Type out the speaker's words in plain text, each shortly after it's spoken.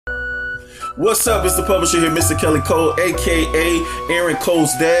What's up? It's the publisher here, Mr. Kelly Cole, aka Aaron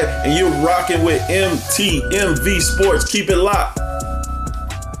Cole's dad, and you're rocking with MTMV Sports. Keep it locked.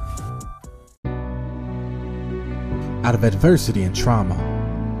 Out of adversity and trauma,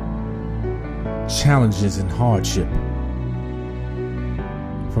 challenges and hardship,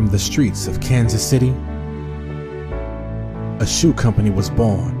 from the streets of Kansas City, a shoe company was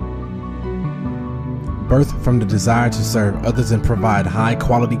born. Birthed from the desire to serve others and provide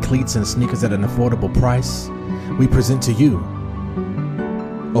high-quality cleats and sneakers at an affordable price, we present to you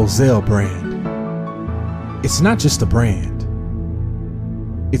Ozell Brand. It's not just a brand,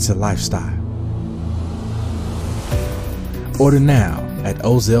 it's a lifestyle. Order now at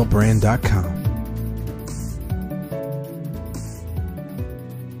ozellbrand.com.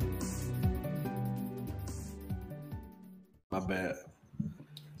 My bad.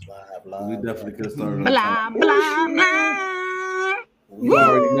 We definitely could have started. Blah, blah, blah. You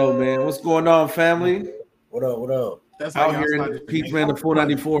already know, man. What's going on, family? What up? What up? That's how Out here in Peach Man, the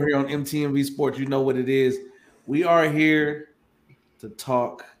 494 here on MTMV Sports. You know what it is. We are here to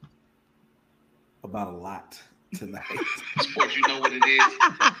talk about a lot tonight. Sports, you know what it is.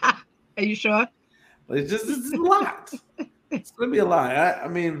 Are you sure? But it's a lot. It's gonna be a lot. I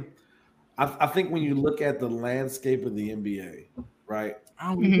mean, I think when you look at the landscape of the NBA, right?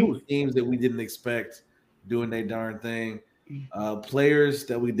 Teams that we didn't expect doing their darn thing, players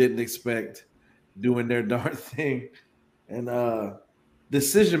that we didn't expect doing their darn thing, and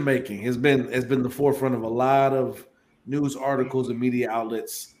decision making has been the forefront of a lot of news articles and media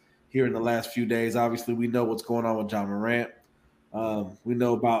outlets here in the last few days. Obviously, we know what's going on with Ja Morant. We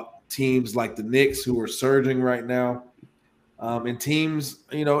know about teams like the Knicks who are surging right now, and teams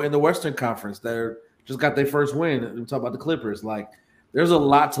in the Western Conference that just got their first win. We talk about the Clippers. Like, there's a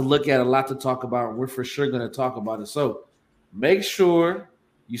lot to look at, a lot to talk about, and we're for sure going to talk about it. So make sure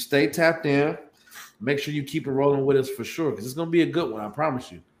you stay tapped in. Make sure you keep it rolling with us for sure, because it's going to be a good one, I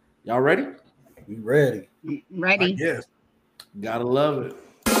promise you. Y'all ready? We ready. Ready. Yes. Gotta love it.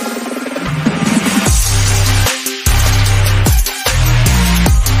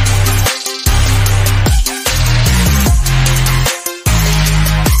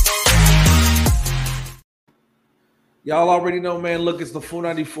 Y'all already know, man. Look, it's the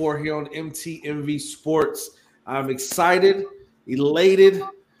 494 here on MTMV Sports. I'm excited, elated.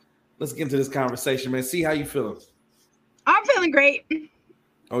 Let's get into this conversation, man. See how you feeling. I'm feeling great.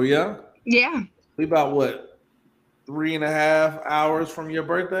 Oh, yeah? Yeah. We about, what, 3.5 hours from your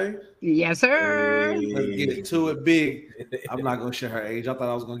birthday? Yes, sir. Let's get to it big. I'm not going to share her age. I thought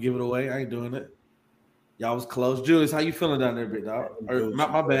I was going to give it away. I ain't doing it. Y'all was close. Julius, how you feeling down there, big dog? Or,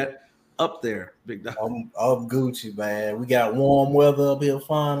 my bad. Up there, big dog. I'm Gucci, man. We got warm weather up here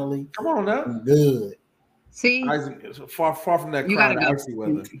finally. Come on now. I'm good. See? Isaac, far from that You crowd gotta go. icy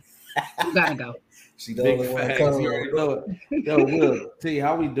weather. You gotta go. She Big don't want to facts. come. You already know it. Yo, Will, T,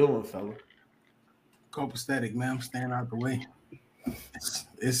 how we doing, fella? Copacetic, man. I'm staying out the way.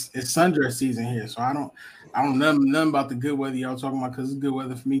 It's sundress season here, so I don't know nothing about the good weather y'all talking about, because it's good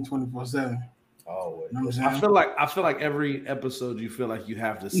weather for me 24/7. Always. You know what I'm I saying? feel like every episode you feel like you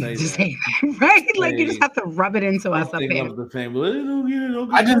have to say Just that. say that, right? Like you just have to rub it into us up here.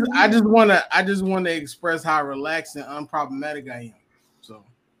 I just wanna express how relaxed and unproblematic I am. So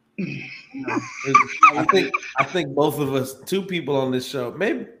I think both of us, two people on this show,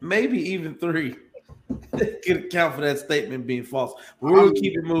 maybe even three, can account for that statement being false. But we'll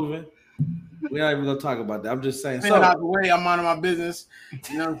keep it moving. We're not even gonna talk about that. I'm just saying. staying out the way, I'm minding my business.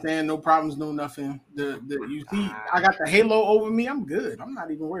 You know what I'm saying? No problems, no nothing. You see, I got the halo over me. I'm good. I'm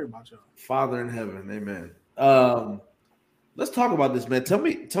not even worried about y'all. Father in heaven, amen. Let's talk about this, man. Tell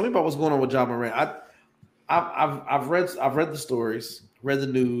me about what's going on with Ja Morant. I've read the stories, read the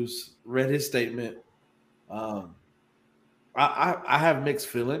news, read his statement. I have mixed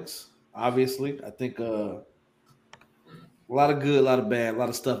feelings. Obviously, I think a lot of good, a lot of bad, a lot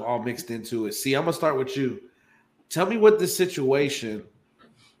of stuff all mixed into it. See, I'm gonna start with you. Tell me what this situation,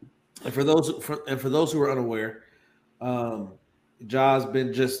 and for those who are unaware, Ja's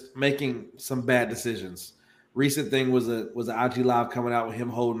been just making some bad decisions. Recent thing was an IG live coming out with him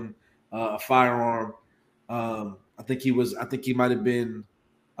holding a firearm. I think he might have been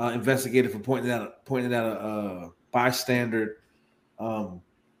investigated for pointing out a bystander.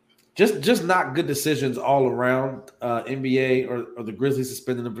 Just not good decisions all around. NBA or the Grizzlies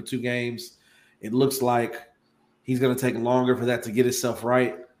suspended him for 2 games. It looks like he's going to take longer for that to get himself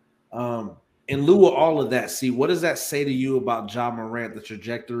right. In lieu of all of that, see, what does that say to you about Ja Morant, the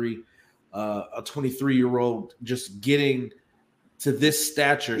trajectory, a 23-year-old just getting to this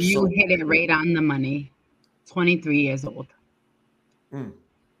stature? You hit it right on the money. 23 years old.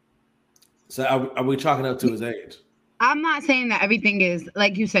 So are we chalking up to his age? I'm not saying that everything is,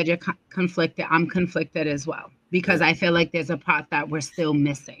 like you said, you're conflicted. I'm conflicted as well because I feel like there's a part that we're still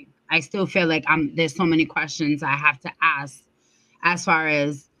missing. I still feel like there's so many questions I have to ask as far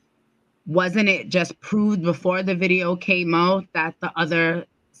as, wasn't it just proved before the video came out that the other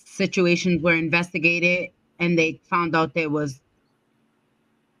situations were investigated and they found out there was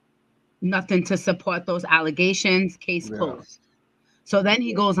nothing to support those allegations? Case closed. So then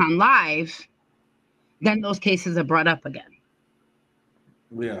he goes on live. Then those cases are brought up again.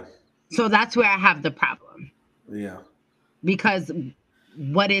 Yeah. So that's where I have the problem. Yeah. Because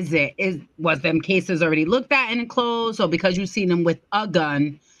what is it? Was them cases already looked at and closed? So because you seen him with a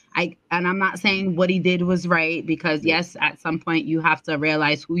gun, and I'm not saying what he did was right, because yes, at some point you have to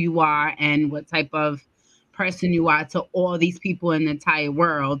realize who you are and what type of person you are to all these people in the entire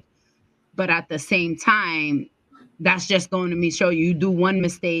world. But at the same time, that's just going to show you do one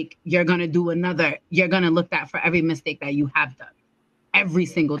mistake, you're going to do another. You're going to look at for every mistake that you have done every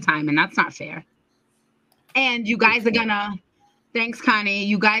single time. And that's not fair. And you guys are going to, thanks, Connie.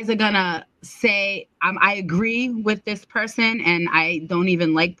 You guys are going to say, I agree with this person and I don't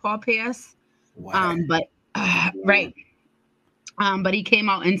even like Paul Pierce. Wow. Right. But he came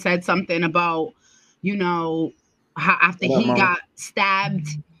out and said something about, how after he got stabbed,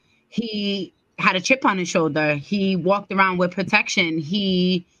 he had a chip on his shoulder. He walked around with protection.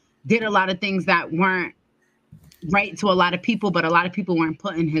 He did a lot of things that weren't right to a lot of people, but a lot of people weren't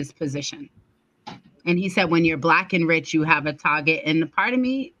put in his position. And he said, when you're black and rich, you have a target. And a part of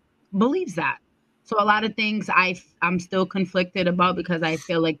me believes that. So a lot of things I'm still conflicted about because I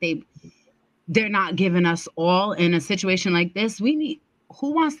feel like they're not giving us all in a situation like this.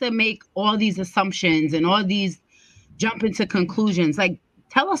 Who wants to make all these assumptions and all these jump into conclusions? Like,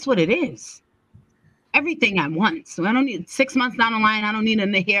 tell us what it is. Everything at once. So I don't need 6 months down the line. I don't need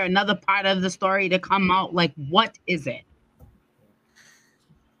to hear another part of the story to come out. Like, what is it?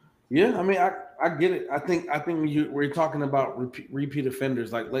 Yeah, I mean, I get it. I think when we're talking about repeat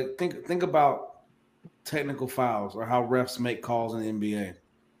offenders, like think about technical fouls or how refs make calls in the NBA.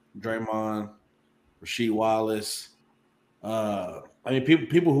 Draymond, Rasheed Wallace. I mean,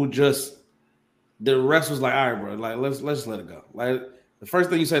 people who just the refs was like, all right, bro, like let's let it go. Like the first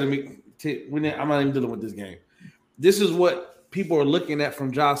thing you say to me. I'm not even dealing with this game. This is what people are looking at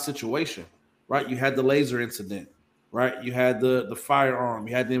from Ja's situation, right? You had the laser incident, right? You had the firearm,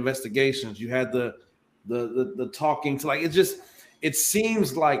 you had the investigations, you had the talking to, like, it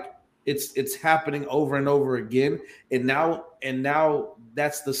seems like it's happening over and over again. And now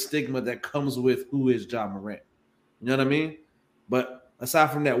that's the stigma that comes with who is Ja Morant. You know what I mean? But aside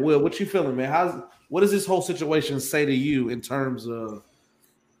from that, Will, what you feeling, man? What does this whole situation say to you in terms of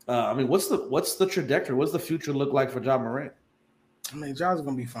I mean, what's the trajectory? What's the future look like for Ja Morant? I mean, Ja's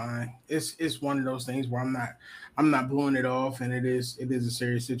gonna be fine. It's one of those things where I'm not blowing it off, and it is a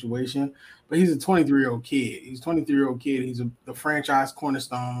serious situation. But he's a 23-year-old kid. He's a 23-year-old kid. He's the franchise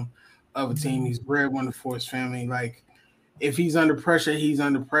cornerstone of a team. He's bred one for his family. Like, if he's under pressure, he's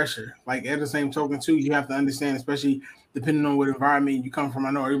under pressure. Like, at the same token, too, you have to understand, especially depending on what environment you come from.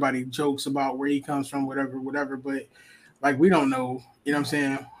 I know everybody jokes about where he comes from, whatever, but like, we don't know, you know what I'm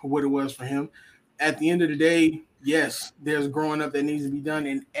saying, what it was for him. At the end of the day, yes, there's growing up that needs to be done.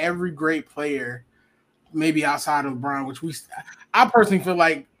 And every great player, maybe outside of LeBron, which I personally feel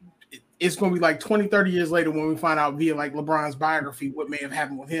like it's going to be like 20, 30 years later when we find out via like LeBron's biography what may have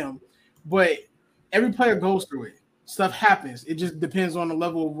happened with him. But every player goes through it. Stuff happens. It just depends on the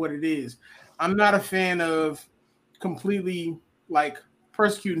level of what it is. I'm not a fan of completely like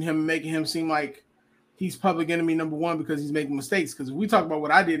persecuting him and making him seem like he's public enemy number one because he's making mistakes. Because if we talk about what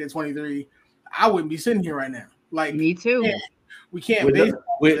I did at 23, I wouldn't be sitting here right now. Like, me too. We can't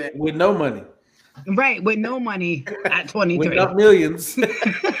with no money. Right, with no money at 23. With not millions.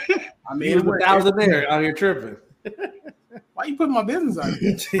 I mean, it was 1,000 there out here tripping. Why you putting my business out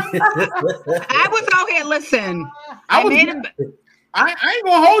here? I was out here. Listen, I ain't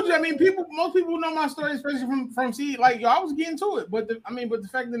gonna hold you. I mean, most people know my story, especially from C. Like, yo, I was getting to it, but the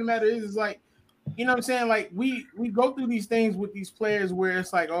fact of the matter is like, you know what I'm saying? Like, we go through these things with these players where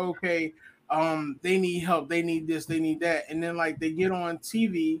it's like, oh, okay, they need help, they need this, they need that, and then like they get on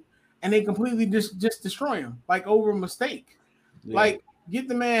TV and they completely just destroy him, like, over a mistake. Yeah. Like, get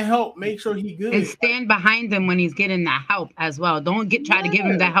the man help, make sure he good, and stand behind him when he's getting that help as well. Don't try to give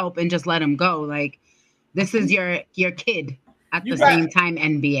him the help and just let him go. Like, this is your kid at the same time.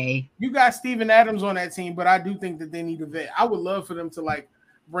 NBA. You got Steven Adams on that team, but I do think that they need a vet. I would love for them to like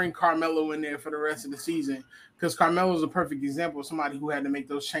bring Carmelo in there for the rest of the season because Carmelo is a perfect example of somebody who had to make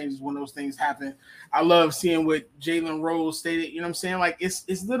those changes when those things happen. I love seeing what Jalen Rose stated. You know what I'm saying? Like it's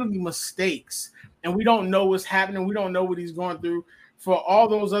literally mistakes, and we don't know what's happening. We don't know what he's going through. For all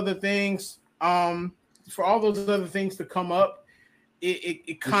those other things, to come up,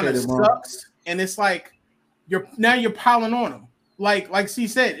 it kind of sucks, and it's like you're piling on them. Like C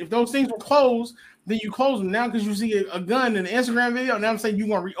said, if those things were closed, then you close them now because you see a gun in the Instagram video. Now I'm saying you're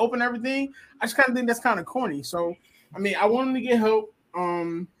gonna reopen everything. I just kind of think that's kind of corny. So I mean, I want them to get help.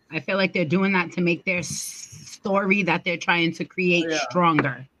 I feel like they're doing that to make their story that they're trying to create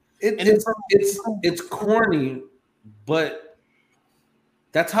stronger. It's corny, but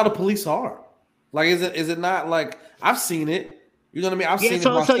that's how the police are. Like, is it not? Like, I've seen it. You know what I mean? I've seen it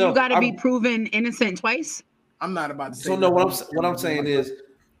myself. So you got to be proven innocent twice. I'm not about to say. So no, what I'm saying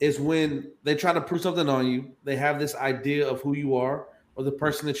is when they try to prove something on you, they have this idea of who you are or the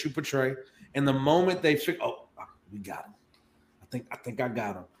person that you portray, and the moment they figure, we got him. I think I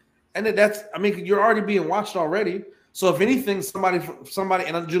got him, and you're already being watched already. So if anything, somebody,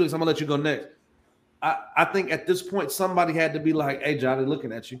 and Julius, I'm gonna let you go next. I think at this point, somebody had to be like, "Hey, Johnny,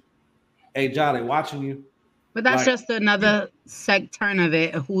 looking at you. Hey, Johnny, watching you." But that's just another turn of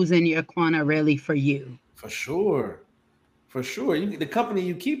it. Who's in your corner really for you? For sure. The company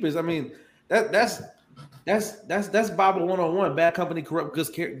you keep is, I mean, that's Bible 101. Bad company corrupts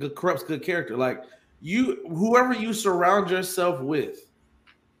good character. Like whoever you surround yourself with,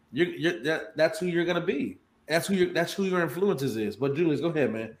 that's who you're gonna be. That's who your influences is. But Julius, go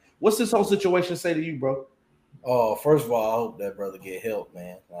ahead, man. What's this whole situation say to you, bro? Oh, first of all, I hope that brother get help,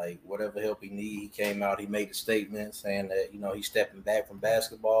 man. Like whatever help he need, he came out, he made a statement saying that he's stepping back from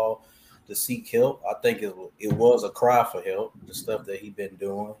basketball to seek help. I think it was a cry for help. The stuff that he been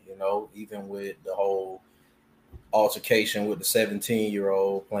doing, even with the whole altercation with the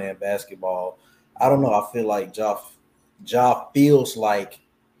 17-year-old playing basketball. I don't know. I feel like Ja feels like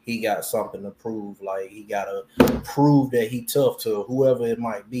he got something to prove. Like he got to prove that he tough to whoever it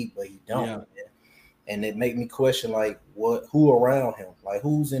might be, but he don't. Yeah. And it make me question like who around him, like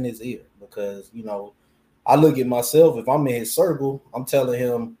who's in his ear, because I look at myself. If I'm in his circle, I'm telling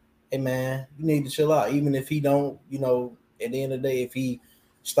him, "Hey man, you need to chill out." Even if he don't, at the end of the day, if he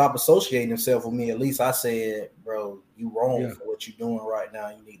stop associating himself with me, at least I said, "Bro, you wrong for what you're doing right now.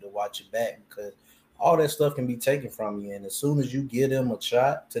 You need to watch your back because all that stuff can be taken from you. And as soon as you give them a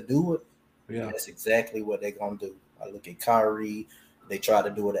shot to do it, that's exactly what they're gonna do." I look at Kyrie. They tried to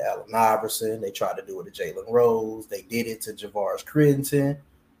do it to Allen Iverson. They tried to do it to Jalen Rose. They did it to Javaris Crittenton,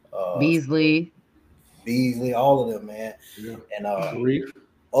 Beasley, all of them, man. Yeah. And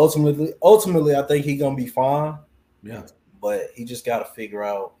ultimately, I think he's gonna be fine. Yeah. But he just got to figure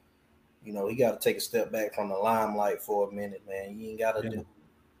out, he got to take a step back from the limelight for a minute, man. You ain't got to do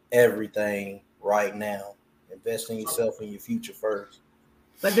everything right now. Invest in yourself and your future first.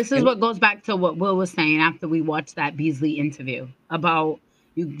 But this is what goes back to what Will was saying after we watched that Beasley interview about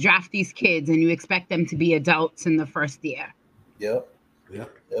you draft these kids and you expect them to be adults in the first year. Yep.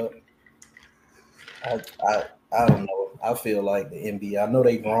 I don't know. I feel like the NBA, I know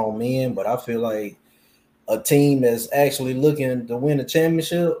they grown men, but I feel like a team that's actually looking to win a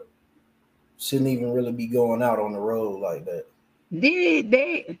championship shouldn't even really be going out on the road like that.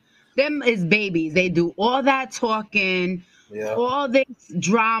 Them is babies. They do all that talking. Yeah. All this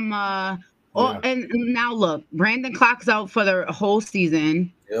drama. And now look, Brandon Clark's out for the whole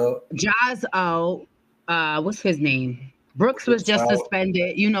season. Yep. Ja's out. What's his name? Brooks was just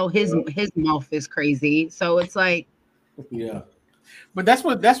suspended. His mouth is crazy. So it's like, But that's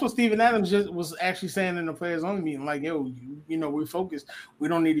what Steven Adams just was actually saying in the players only meeting. Like, we focused. We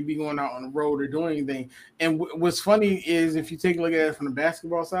don't need to be going out on the road or doing anything. And what's funny is if you take a look at it from the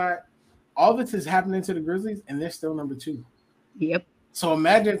basketball side, all this is happening to the Grizzlies, and they're still number 2. Yep. So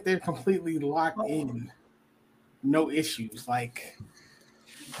imagine if they're completely locked in, no issues. Like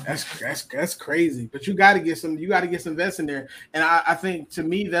that's crazy. But you got to get some vets in there. And I think to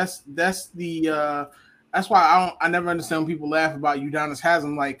me that's why I never understand when people laugh about Udonis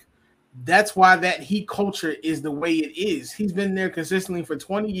Haslem. Like that's why that Heat culture is the way it is. He's been there consistently for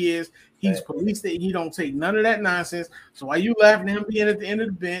 20 years. He's policed it. He don't take none of that nonsense. So why you laughing at him being at the end of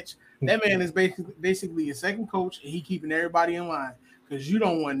the bench? That man is basically a second coach, and he keeping everybody in line because you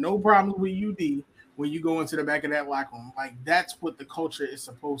don't want no problems with UD when you go into the back of that locker room. Like that's what the culture is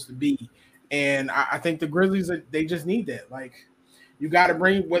supposed to be, and I think the Grizzlies they just need that. Like you got to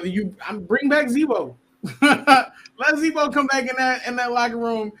bring back Z-Bo. Let Z-Bo come back in that locker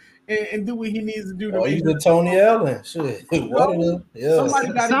room and do what he needs to do. He's the Tony Allen. Shit. Somebody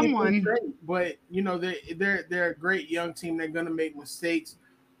got to get straight. But they're a great young team. They're gonna make mistakes.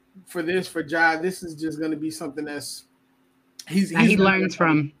 for Ja, this is just going to be something that's he learns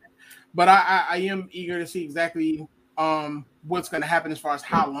from. But I am eager to see exactly what's going to happen as far as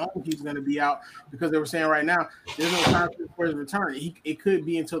how long he's going to be out, because they were saying right now there's no time for his return. It could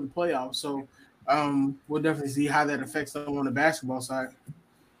be until the playoffs. So we'll definitely see how that affects them on the basketball side.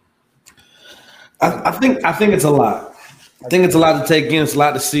 I think it's a lot. I think it's a lot to take in. It's a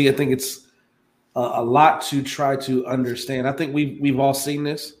lot to see. I think it's a lot to try to understand. I think we've all seen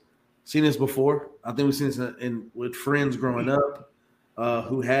this before. I think we've seen this with friends growing up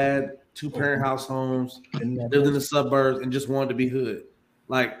who had 2-parent house homes, lived in the suburbs, and just wanted to be hood.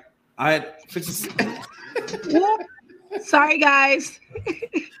 Like I had Sorry, guys.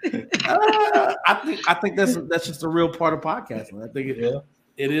 I think that's just a real part of podcasting. I think it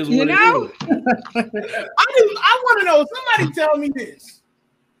is what you know? it is. I want to know. Somebody tell me this.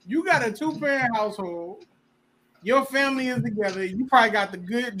 You got a 2-parent household. Your family is together. You probably got the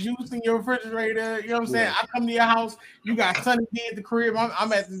good juice in your refrigerator. You know what I'm saying? I come to your house. You got Sunny D at the crib.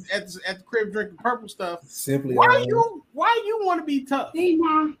 I'm at the crib drinking purple stuff. Simply, why you want to be tough? Hey,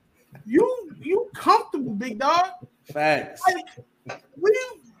 Mom. You comfortable, big dog? Facts. Like,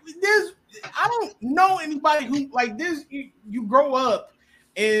 I don't know anybody who like this. You grow up,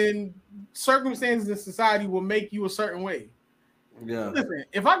 and circumstances in society will make you a certain way. Yeah. Listen,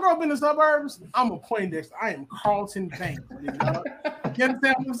 if I grow up in the suburbs, I'm a Poindexter. I am Carlton Banks. You understand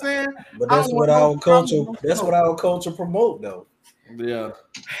what I'm saying? But that's what our culture. That's what our culture promote, though. Yeah.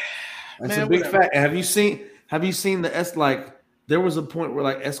 That's a big fact. Have you seen the like? There was a point where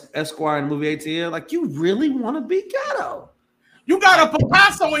like Esquire in the movie ATL, like you really want to be ghetto. You got a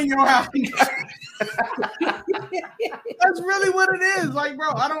Picasso in your house. That's really what it is. Like, bro,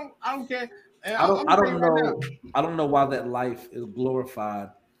 I don't care. I don't know why that life is glorified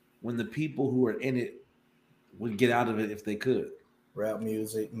when the people who are in it would get out of it if they could. Rap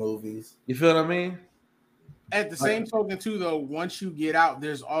music, movies. You feel what I mean? At the same token, too, though, once you get out,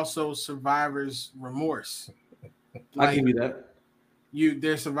 there's also survivor's remorse. I give you that.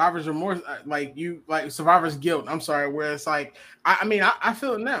 There's survivor's remorse, like survivor's guilt. I'm sorry, where it's like, I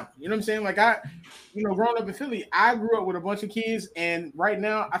feel it now. You know what I'm saying? Like growing up in Philly, I grew up with a bunch of kids, and right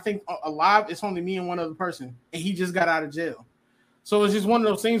now, I think alive, it's only me and one other person, and he just got out of jail. So it's just one of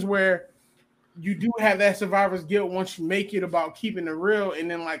those things where you do have that survivor's guilt once you make it about keeping it real,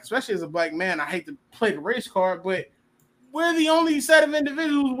 and then like, especially as a black man, I hate to play the race card, but we're the only set of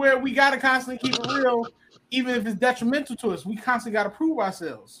individuals where we got to constantly keep it real. Even if it's detrimental to us, we constantly got to prove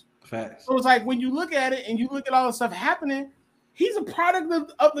ourselves. Facts. So it's like when you look at it and you look at all the stuff happening, he's a product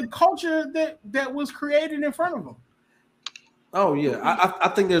of the culture that was created in front of him. Oh, yeah. I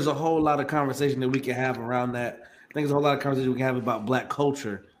think there's a whole lot of conversation that we can have around that. I think there's a whole lot of conversation we can have about black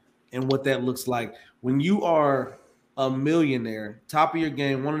culture and what that looks like. When you are a millionaire, top of your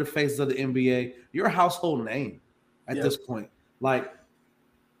game, one of the faces of the NBA, you're a household name at this point. Like,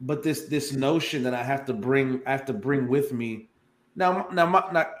 but this notion that I have to bring with me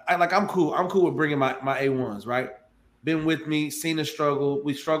I'm cool. I'm cool with bringing my A1s, right? Been with me, seen the struggle.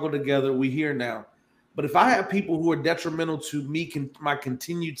 We struggle together. We here now. But if I have people who are detrimental to me, my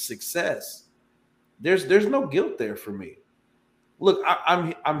continued success, there's no guilt there for me. Look,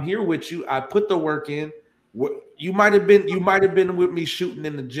 I'm here with you. I put the work in. You might have been with me shooting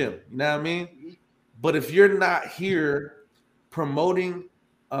in the gym. You know what I mean? But if you're not here promoting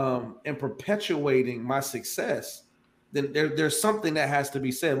and perpetuating my success, then there's something that has to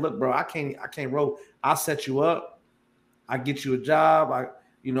be said. Look, bro, I can't roll. I'll set you up. I get you a job. I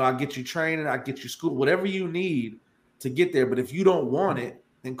get you training. I get you school, whatever you need to get there. But if you don't want it,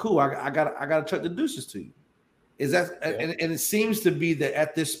 then cool. I gotta chuck the deuces to you. Is that and it seems to be that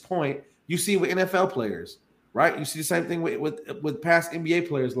at this point you see with NFL players, right? You see the same thing with past NBA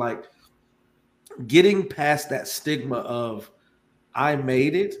players, like getting past that stigma of I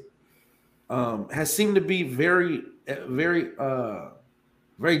made it has seemed to be very, very,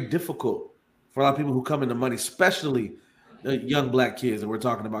 very difficult for a lot of people who come into money, especially the young black kids that we're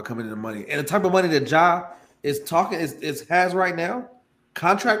talking about coming into money. And the type of money that Ja has right now,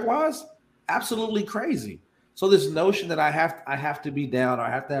 contract wise, absolutely crazy. So this notion that I have to be down, or I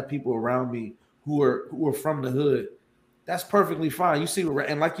have to have people around me who are from the hood, that's perfectly fine. You see,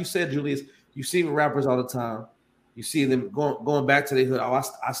 and like you said, Julius, you see with rappers all the time. You see them going back to their hood. Oh,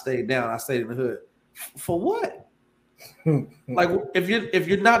 I stayed down. I stayed in the hood. For what? Like if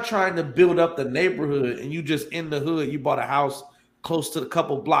you're not trying to build up the neighborhood and you just in the hood, you bought a house close to a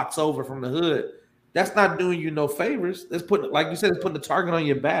couple blocks over from the hood. That's not doing you no favors. That's like you said, it's putting the target on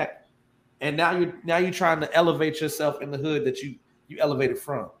your back. And now you're trying to elevate yourself in the hood that you elevated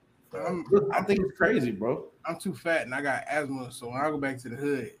from. I think it's crazy, bro. I'm too fat and I got asthma, so when I go back to the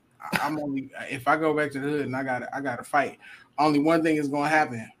hood, I'm only if I go back to the hood and I got to fight. Only one thing is gonna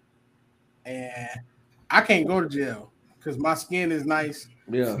happen, and I can't go to jail because my skin is nice.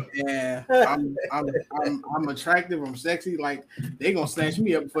 Yeah, and I'm attractive. I'm sexy. Like they gonna snatch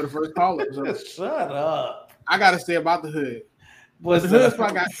me up for the first call up. So shut up. I gotta stay about the hood. But the hood's why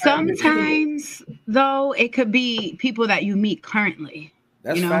I got sometimes though it could be people that you meet currently.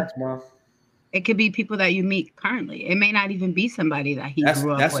 That's facts, Mom. It could be people that you meet currently. It may not even be somebody that he grew up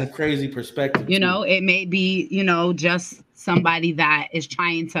with. That's a crazy perspective. You know, it may be, just somebody that is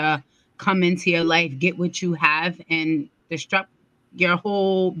trying to come into your life, get what you have, and disrupt your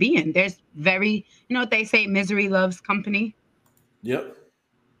whole being. There's what they say, misery loves company. Yep.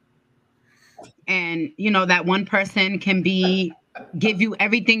 And, that one person can give you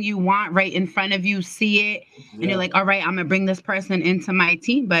everything you want right in front of you, see it, and you're like, all right, I'm gonna bring this person into my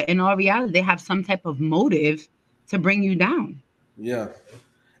team. But in all reality, they have some type of motive to bring you down. Yeah.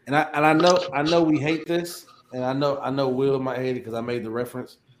 And I know we hate this, and I know Will might hate it because I made the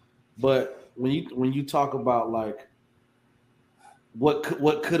reference. But when you talk about like what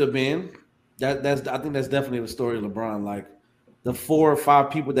could have been, I think that's definitely the story of LeBron. Like the 4 or 5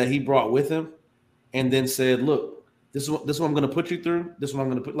 people that he brought with him, and then said, look, this is what I'm going to put you through. This is what I'm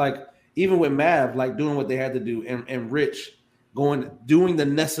going to put. Like even with Mav, like doing what they had to do, and Rich doing the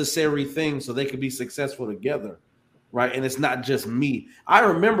necessary things so they could be successful together, right? And it's not just me. I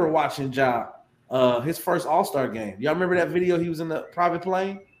remember watching Ja, his first All-Star game. Y'all remember that video? He was in the private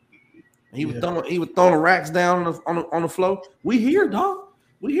plane. He was throwing the racks down on the floor. We here, dog.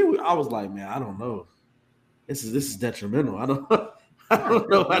 We here. I was like, man, I don't know. This is detrimental. I don't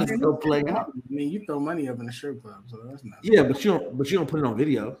know how this will play out. I mean, you throw money up in the strip club, so that's not. Yeah, but you don't put it on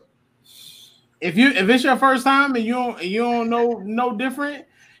video. If it's your first time and you don't know no different,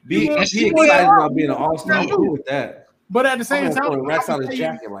 be excited about being an all-star. I'm cool with that. But at the same time, racks on his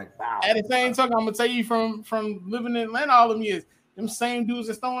jacket, like wow. At the same time, I'm gonna tell you from living in Atlanta all them years, them same dudes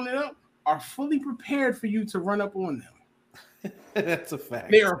that's throwing it up are fully prepared for you to run up on them. That's a fact.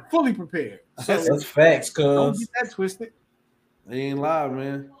 They are fully prepared. So that's facts, cuz. Don't get that twisted. They ain't live,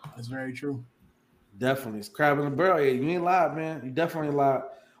 man. That's very true. Definitely. It's crab in the barrel. Yeah, you ain't live, man. You definitely live.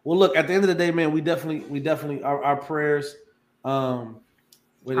 Well, look, at the end of the day, man, we definitely our prayers are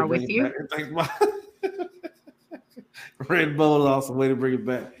with you. Red Bull is awesome. Way to bring it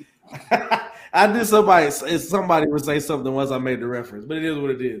back. I knew somebody would say something once I made the reference, but it is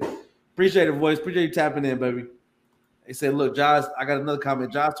what it is. Appreciate it, voice. Appreciate you tapping in, baby. They said, look, Josh, I got another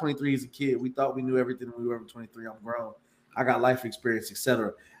comment. Josh, 23 is a kid. We thought we knew everything when we were 23. I'm grown. I got life experience,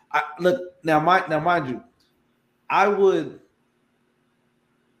 etc. Look, mind you, I would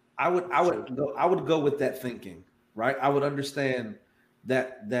go with that thinking, right? I would understand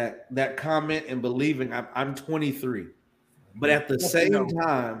that comment and believing I'm 23, but at the same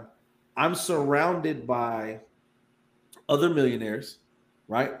time, I'm surrounded by other millionaires,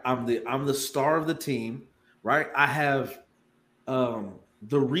 right? I'm the star of the team, right? I have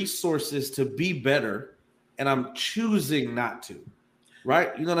the resources to be better, and I'm choosing not to,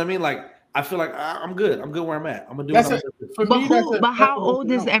 right? You know what I mean? Like I feel like I'm good. I'm good where I'm at. I'm gonna do what I'm doing. But how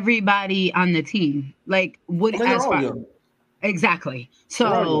old is everybody on the team? Like what? Exactly.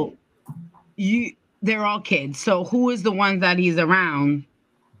 So they're all kids. So who is the ones that he's around?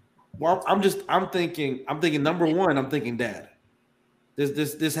 Well, I'm thinking number one, I'm thinking dad.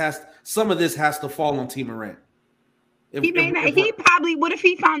 Some of this has to fall on T. Morant. What if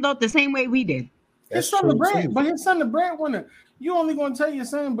he found out the same way we did? His son the breadwinner. You only gonna tell your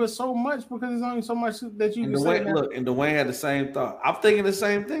son but so much because there's only so much that you can say. Look, and Dwayne had the same thought. I'm thinking the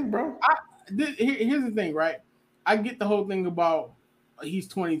same thing, bro. Here's the thing, right? I get the whole thing about he's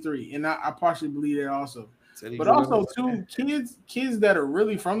 23, and I partially believe that also. But also, too, kids that are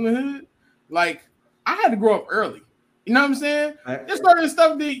really from the hood, like I had to grow up early. You know what I'm saying? There's certain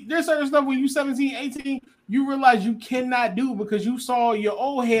stuff when you're 17, 18, you realize you cannot do because you saw your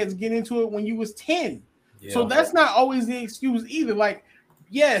old heads get into it when you was 10. Yeah. So that's not always the excuse either. Like,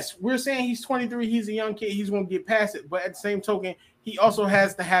 yes, we're saying he's 23, he's a young kid, he's going to get past it. But at the same token, he also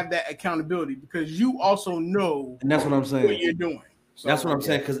has to have that accountability because you also know and that's what I'm saying. What you're doing. So, that's what I'm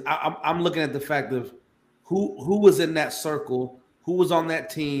saying because I'm looking at the fact of who was in that circle, who was on that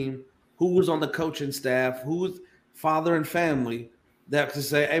team, who was on the coaching staff, who was father and family that could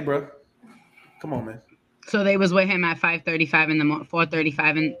say, "Hey, bro, come on, man." So they was with him at 5:35 in the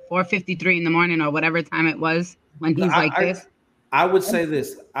 4:35 and 4:53 in the morning or whatever time it was when he's this. I would say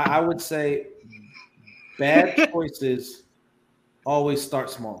this. I would say bad choices always start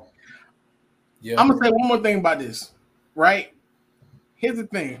small. Yeah. I'm gonna say one more thing about this, right? Here's the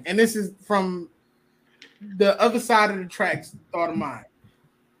thing, and this is from the other side of the tracks thought of mine.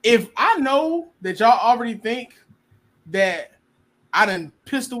 if I know that y'all already think that I done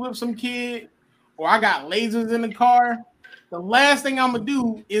pistol whip some kid or I got lasers in the car, the last thing I'm gonna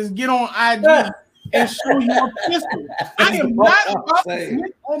do is get on IG and show you a pistol. I am not about to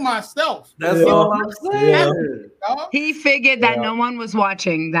snitch on myself. That's all I'm saying. He figured that no one was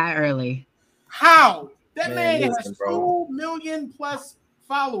watching that early. How? That man has 2 million plus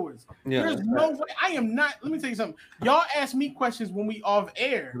followers. Yeah, there's no way. I am not. Let me tell you something. Y'all ask me questions when we off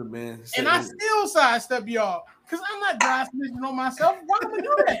air, and I still sidestep y'all because I'm not dry snitching on myself. Why am I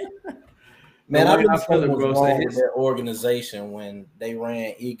do that? Man, I really feel what's wrong with that organization when they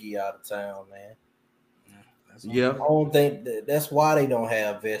ran Iggy out of town, man. Yeah, I don't think that's why they don't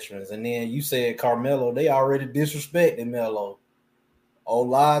have veterans. And then you said Carmelo, they already disrespected Melo on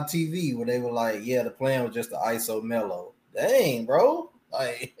live TV when they were like, "Yeah, the plan was just to ISO Melo." Dang, bro,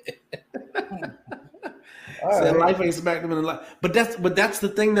 like, right. Life ain't smacked them in the life. But that's the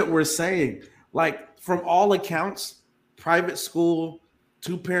thing that we're saying. Like, from all accounts, private school,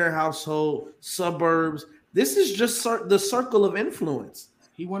 2-parent household, suburbs. This is just the circle of influence.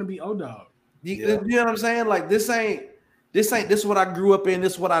 He want to be O-Dog. You know what I'm saying? Like, this is what I grew up in.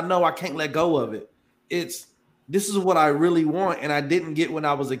 This is what I know. I can't let go of it. This is what I really want, and I didn't get when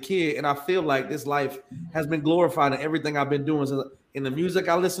I was a kid. And I feel like this life has been glorified in everything I've been doing. So in the music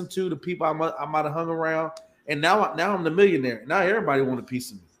I listen to, the people I might have hung around, and now I'm the millionaire. Now everybody want a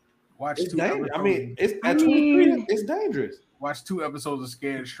piece of me. It's dangerous. I mean, at 23, it's dangerous. Watch 2 episodes of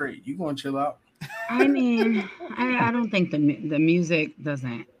Scared Straight. You gonna chill out? I mean, I don't think the music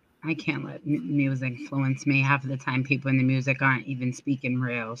doesn't. I can't let music influence me. Half of the time, people in the music aren't even speaking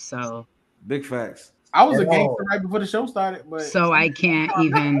real. So big facts. I was a gangster right before the show started, but so I can't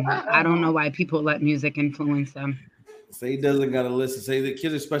even. I don't know why people let music influence them. Say he doesn't gotta listen. Say the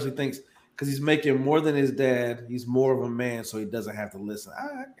kid especially thinks because he's making more than his dad, he's more of a man, so he doesn't have to listen.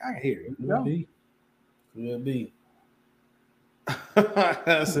 I hear you. Could be.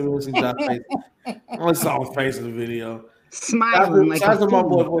 I only saw his face in the video. Smiling like a my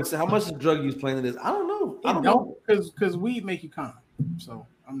boy said, how much is drug use playing in this? I don't know. I don't know. Because weed make you calm. So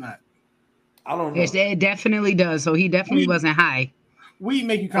I'm not. I don't know. It definitely does. So he definitely wasn't high. Weed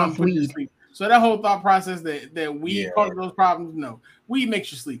make you calm. So that whole thought process that weed causes those problems, no. Weed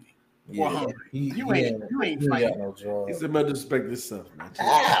makes you sleepy or hungry. You ain't fighting. No, he's about to respect himself, man.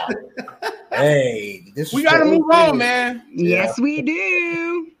 Hey, we gotta move on, man. Yes, we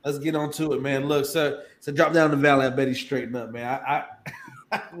do. Let's get on to it, man. Look, so drop down the valley. I bet he's straighten up, man. I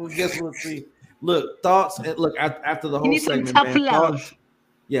well, guess we'll see. Look, thoughts and look after the whole segment, tough man. love.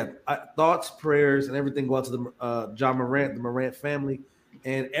 Thoughts, prayers, and everything go out to the John Morant, the Morant family,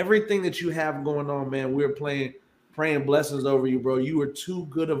 and everything that you have going on, man. We're praying blessings over you, bro. You are too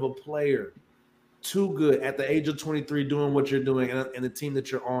good of a player, too good at the age of 23, doing what you're doing, and the team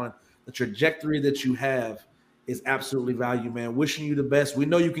that you're on. The trajectory that you have is absolutely valued, man. Wishing you the best. We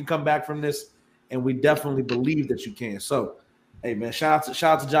know you can come back from this, and we definitely believe that you can. So, hey, man, shout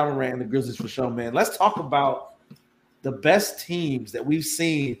out to John Morant and the Grizzlies for sure, man. Let's talk about the best teams that we've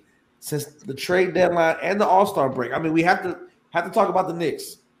seen since the trade deadline and the All-Star break. I mean, we have to talk about the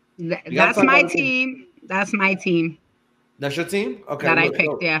Knicks. That's my team. That's my team. That's your team? Okay. That I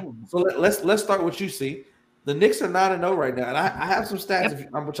picked, yeah. So let's start with what you see. The Knicks are 9-0 right now, and I have some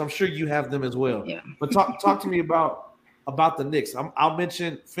stats, which I'm sure you have them as well. Yeah. But talk to me about the Knicks. I'll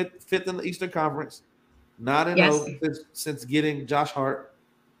mention fifth in the Eastern Conference, 9-0 since getting Josh Hart,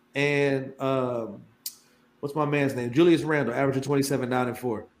 and what's my man's name? Julius Randle, averaging 27,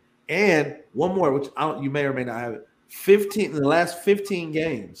 9-4, and one more, which you may or may not have it. 15 in the last 15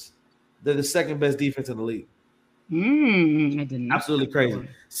 games, they're the second best defense in the league. I didn't. Absolutely crazy.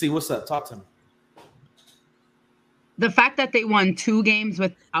 See, what's up? Talk to me. The fact that they won 2 games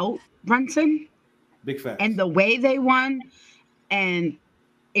without Brunson, big fact, and the way they won, and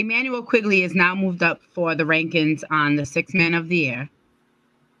Emmanuel Quigley is now moved up for the rankings on the 6th Man of the Year,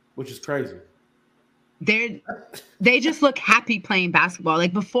 which is crazy. They just look happy playing basketball.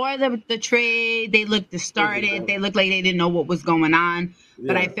 Like before the trade, they looked distorted. They looked like they didn't know what was going on.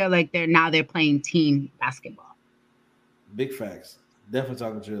 But I feel like they're playing team basketball. Big facts. Definitely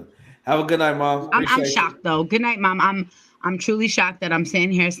talking to you. Have a good night, Mom. I'm shocked though. Good night, Mom. I'm truly shocked that I'm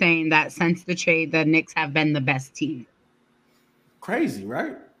sitting here saying that since the trade, the Knicks have been the best team. Crazy,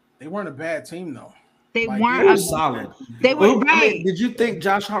 right? They weren't a bad team though. They weren't solid. They were right. I mean, did you think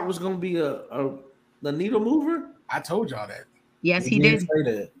Josh Hart was going to be the needle mover? I told y'all that. Yes, he did. Say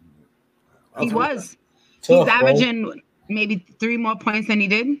that. He was. Tough, he's averaging maybe 3 more points than he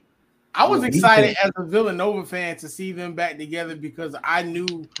did. I was excited as a Villanova fan to see them back together because I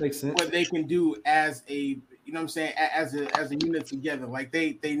knew Makes sense. what they can do as a you know what I'm saying, as a unit together. Like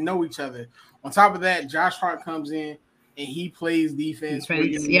they know each other. On top of that, Josh Hart comes in and he plays defense where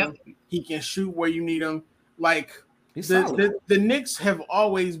you need him. He can shoot where you need him. Like the Knicks have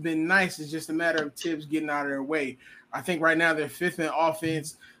always been nice. It's just a matter of Tibbs getting out of their way. I think right now they're 5th in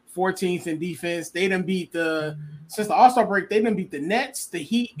offense, 14th in defense. They done beat since the All-Star break, they done beat the Nets, the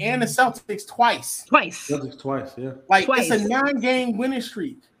Heat, and the Celtics twice. Celtics twice, yeah. Like it's a 9-game winning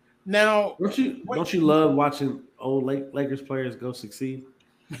streak. Now, don't you love watching old Lakers players go succeed?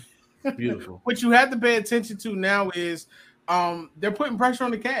 Beautiful. What you have to pay attention to now is they're putting pressure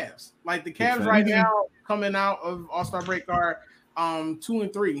on the Cavs. Like the Cavs right now coming out of All-Star break are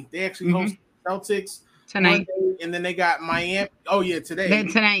 2-3. They actually host Celtics tonight, Monday, and then they got Miami. Oh yeah, today. Then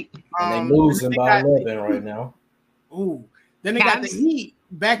tonight. And they losing by 11 right now. Ooh. Then they got the Heat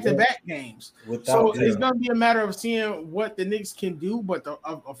back-to-back games. So it's going to be a matter of seeing what the Knicks can do. But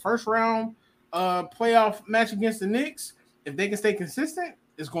a first-round playoff match against the Knicks, if they can stay consistent,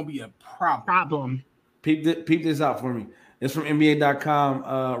 it's going to be a problem. Peep this out for me. It's from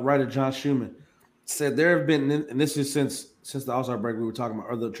NBA.com. Writer John Schumann said there have been, and this is since the All-Star break we were talking about,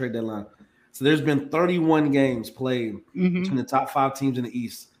 or the trade deadline. So there's been 31 games played between the top 5 teams in the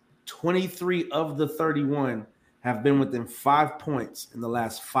East. 23 of the 31 have been within 5 points in the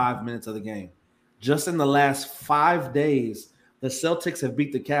last 5 minutes of the game. Just in the last 5 days, the Celtics have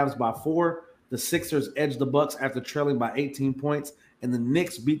beat the Cavs by 4. The Sixers edged the Bucks after trailing by 18 points, and the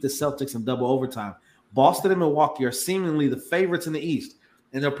Knicks beat the Celtics in double overtime. Boston and Milwaukee are seemingly the favorites in the East,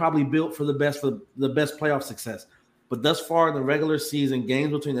 and they're probably built for the best playoff success. But thus far in the regular season,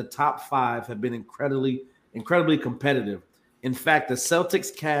 games between the top 5 have been incredibly competitive. In fact, the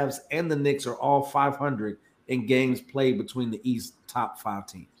Celtics, Cavs, and the Knicks are all 500 in games played between the East top 5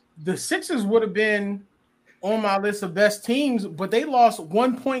 teams. The Sixers would have been on my list of best teams, but they lost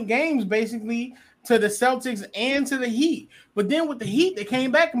 1-point games basically to the Celtics and to the Heat. But then with the Heat, they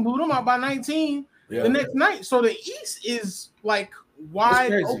came back and blew them out by 19 the next night. So the East is like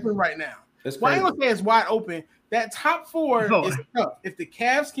wide open right now. Well, I ain't gonna say it's wide open. That top 4 is tough. If the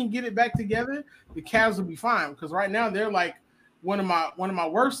Cavs can get it back together, the Cavs will be fine. Because right now they're like one of my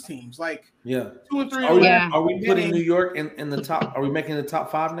worst teams. Like 2 and 3. Are we putting New York in the top? Are we making the top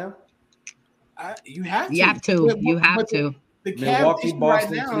 5 now? You have to. You have to. The Cavs Milwaukee,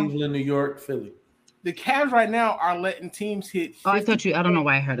 Boston, right now, Cleveland, New York, Philly. The Cavs right now are letting teams hit. I don't know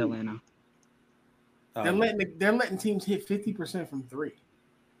why I heard Atlanta. They're letting teams hit 50% from 3.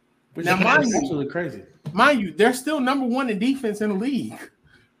 Now, mind you, absolutely crazy. Mind you, they're still number 1 in defense in the league.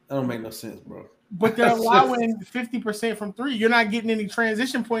 That don't make no sense, bro. But they're allowing 50% from 3. You're not getting any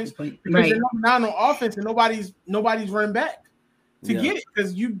transition points because you're number 9 on offense and nobody's running back to get it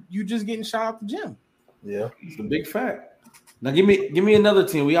because you just getting shot out the gym. Yeah, it's a big fact. Now give me another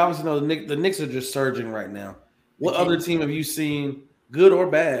team. We obviously know the Knicks are just surging right now. What other team have you seen, good or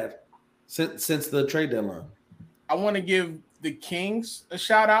bad, since the trade deadline? I want to give the Kings a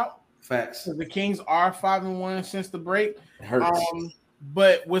shout out. Facts. The Kings are 5-1 since the break. It hurts.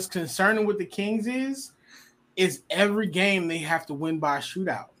 But what's concerning with the Kings is every game they have to win by a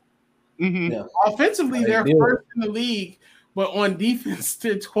shootout. Mm-hmm. Yeah. Offensively, they're first in the league, but on defense,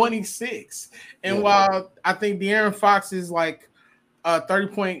 they're 26. And while I think De'Aaron Fox is like a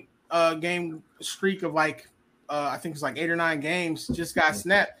 30-point game streak of like I think it's like 8 or 9 games just got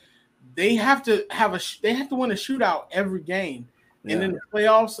snapped. They have to win a shootout every game. And in the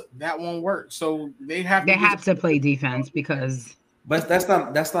playoffs, that won't work. So they have to play defense because. But that's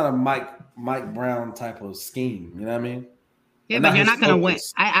not a Mike Brown type of scheme. You know what I mean? Yeah, but you're not going to win.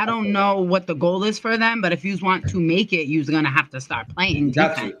 I don't know what the goal is for them, but if you want to make it, you're going to have to start playing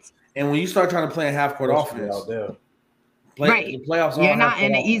defense. And when you start trying to play a half-court offense, the playoffs, you're not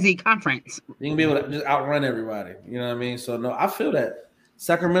in an easy conference. You can be able to just outrun everybody. You know what I mean? So no, I feel that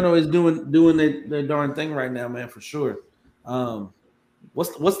Sacramento is doing their darn thing right now, man, for sure.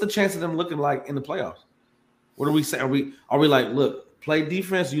 What's the chance of them looking like in the playoffs? What do we say? Are we like, look, play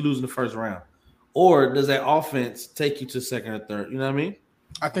defense, you lose in the first round, or does that offense take you to second or third? You know what I mean?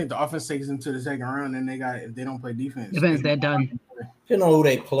 I think the offense takes them to the second round, and if they don't play defense, they're done. You know who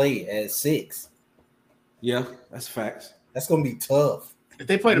they play at 6? Yeah, that's facts. That's gonna be tough. If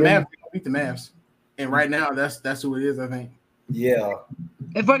they play the Mavs, they're gonna beat the Mavs. And right now, that's who it is. I think. Yeah.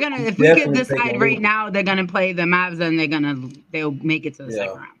 If we can decide right now they're gonna play the Mavs, then they'll make it to the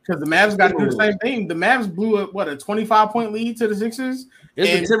second round. Because the Mavs got to do the same thing. The Mavs blew a 25-point lead to the Sixers.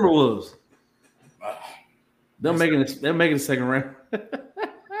 It's the Timberwolves. They're making the second round.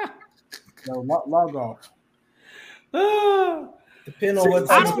 No, log off. Depending on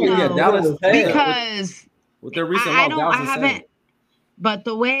what I don't know Dallas because with their recent I haven't. But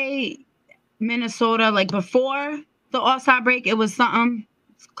the way Minnesota, like before the All-Star break, it was something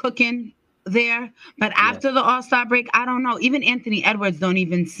cooking there. But after the All-Star break, I don't know. Even Anthony Edwards don't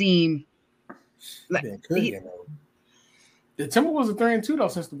even seem like the Timberwolves are 3-2 though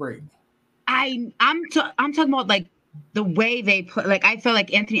since the break. I'm talking about like the way they play. Like I feel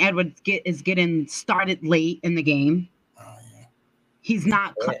like Anthony Edwards is getting started late in the game. Oh, yeah. He's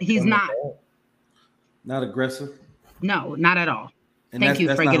not aggressive. No, not at all. And Thank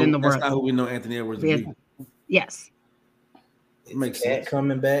you for getting the word. That's not who we know Anthony Edwards to be. Yes. It makes sense.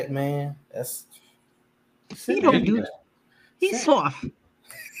 Coming back, man. He don't do that. He's soft.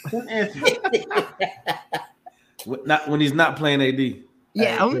 Not when he's not playing AD.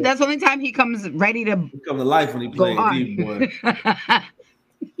 Yeah, that's the only time he comes ready to come to life when he plays AD, boy.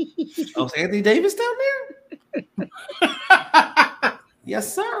 Oh, is Anthony Davis down there?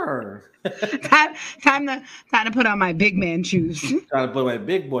 Yes, sir. Time to put on my big man shoes. Trying to put my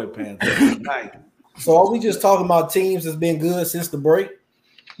big boy pants. Right. So are we just talking about teams that's been good since the break?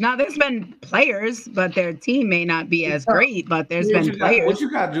 Now there's been players, but their team may not be as great. But there's been players. What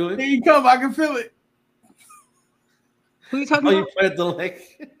you got, Julie? Here you come. I can feel it. Who are you talking about? You fed the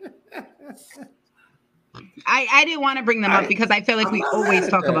lake. I didn't want to bring them up because I feel like we always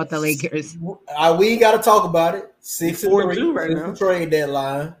talk about the Lakers. We ain't got to talk about it. 6-4-2 right now. Trade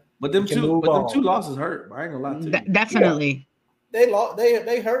deadline. But them two losses hurt. I ain't gonna lie to you. Definitely. Yeah.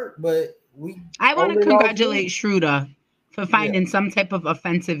 They hurt, but I want to congratulate Schroeder for finding some type of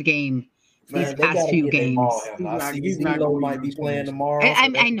offensive game these past few games. He's might be playing tomorrow.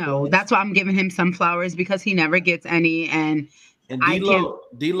 I know. That's why I'm giving him some flowers because he never gets any. And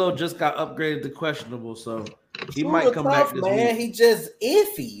D'Lo just got upgraded to questionable, so he might come back this week. He just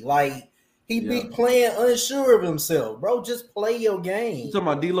iffy. Like he be playing unsure of himself, bro. Just play your game. You talking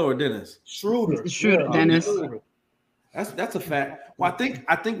about D'Lo or Dennis? Schroeder, Dennis. That's a fact. Well,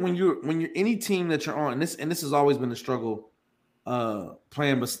 I think when you're any team that you're on, and this has always been a struggle,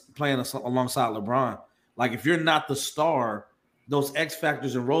 playing alongside LeBron. Like if you're not the star, those X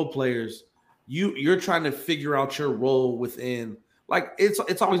factors and role players, you're trying to figure out your role within. Like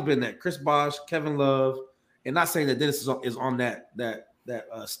it's always been that Chris Bosh, Kevin Love, and not saying that Dennis is on that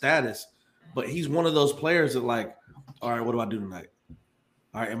status, but he's one of those players that like, all right, what do I do tonight?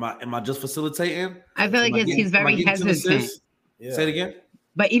 All right, am I just facilitating? I feel like he's very hesitant. Yeah. Say it again.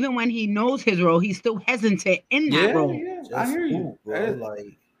 But even when he knows his role, he's still hesitant in that role. Yeah, I hear you. Bro. Like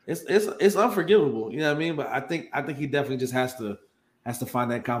it's unforgivable. You know what I mean? But I think he definitely just has to find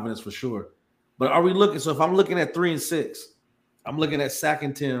that confidence for sure. But are we looking? So if I'm looking at 3 and 6, I'm looking at Sack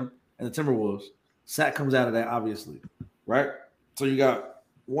and Tim and the Timberwolves. Sack comes out of that, obviously, right? So you got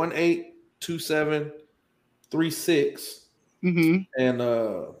 1-8, 2-7, 3-6. Mm-hmm. And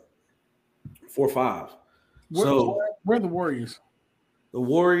 4-5. Where are the Warriors? The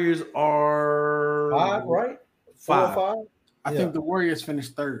Warriors are 5, right? 5. 5. I think the Warriors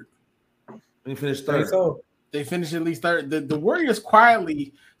finished third. They finished third. So they finished at least third. The Warriors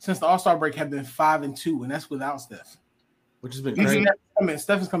quietly since the All-Star break have been 5-2, and that's without Steph. Which has been crazy.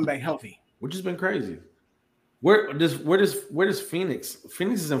 Steph is coming back healthy. Which has been crazy. Where does Phoenix?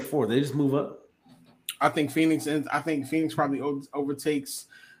 Phoenix is in 4th. They just move up. I think Phoenix probably overtakes,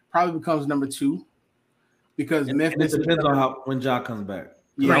 probably becomes number 2 because Memphis. It depends on when Ja comes back.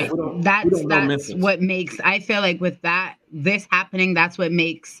 Yeah, right. That's what makes. I feel like with this happening, that's what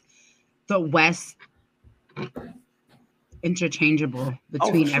makes the West interchangeable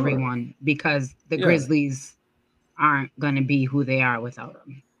between everyone because the Grizzlies aren't going to be who they are without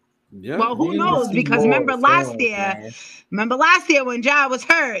them. Yeah, well, who knows? Because remember last year when Ja was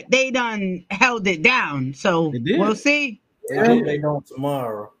hurt, they done held it down. So we'll see. They don't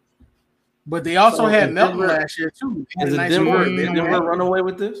tomorrow. But they also had Melton last year too. Is it Denver run away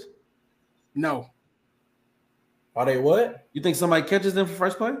with this? No. Are they what? You think somebody catches them for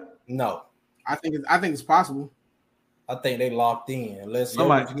first play? No. I think it's possible. I think they locked in. Unless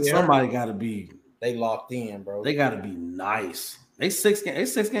somebody got to be. They locked in, bro. They got to be nice. They 6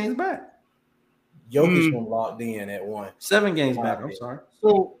 games back. Jokic been locked in at 1. 7 games back. I'm sorry.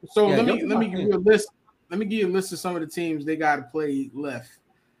 So let me give you a list. Let me give you a list of some of the teams they got to play left.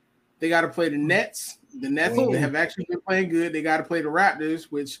 They got to play the Nets. The Nets have actually been playing good. They got to play the Raptors,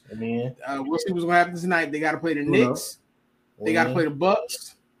 which we'll see what's going to happen tonight. They got to play the Knicks. They got to play the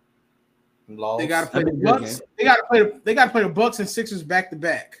Bucks. They got to play the Bucks. They got to play the Bucks and Sixers back to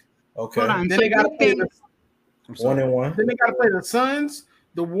back. Okay. Hold on. Then they got to play the 1-1. Then they got to play the Suns,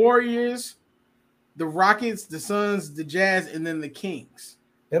 the Warriors, the Rockets, the Suns, the Jazz, and then the Kings.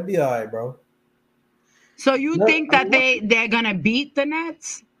 They'll be all right, bro. So you think that they're gonna beat the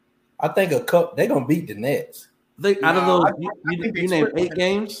Nets? I think they're gonna beat the Nets. Out of those, you name 8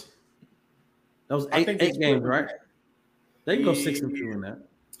 games. That was eight games, right? They can go 6-2 in that.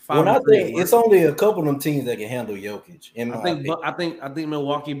 When I think it's only a couple of them teams that can handle Jokic. I think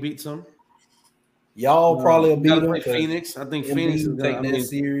Milwaukee beats them. Y'all probably will beat them. Phoenix. I think Phoenix is taking that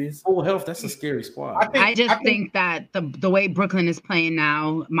series. Full health. That's a scary squad. I think that the way Brooklyn is playing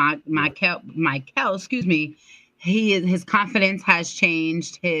now, Michael, excuse me, his confidence has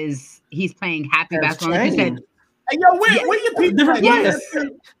changed. He's playing happy basketball. Like you said, hey, yo, where your people at? Yes.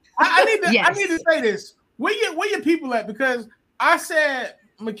 I need to say this. Where your people at? Because I said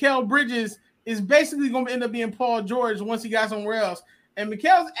Mikal Bridges is basically going to end up being Paul George once he got somewhere else. And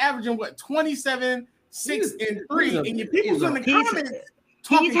Mikal's averaging 27, 6, and 3. And your people's in the comments.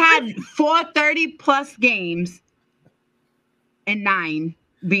 He's had 430 plus games and 9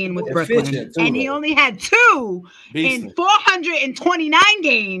 being with Brooklyn. And he only had 2 in 429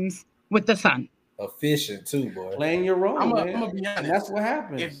 games with the Sun. Efficient too, boy. Playing your role. I'm gonna be honest. That's what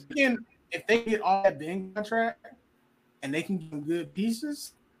happens. If they get all that big contract and they can get good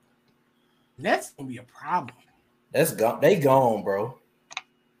pieces, that's gonna be a problem. That's gone. They gone, bro.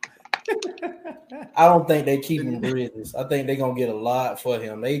 I don't think they keeping Bridges. I think they're gonna get a lot for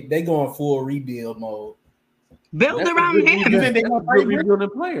him. They going full rebuild mode. Build around him. Rebuilding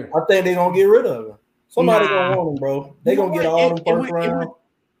player. I think they're gonna get rid of him. Somebody gonna want him, bro. They gonna get all them first round.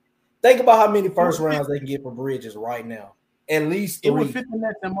 Think about how many first rounds they can get for Bridges right now. At least 3. It would fit the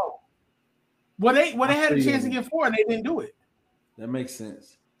net them up. Well, they had a chance to get 4 and they didn't do it. That makes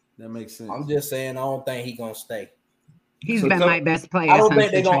sense. I'm just saying I don't think he's gonna stay. He's been my best player. I don't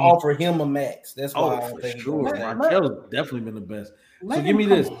think they're gonna offer him a max. That's why I don't think Raquel's definitely been the best. So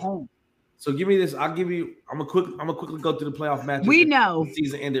give me this. I'm gonna quickly go through the playoff matches. We know the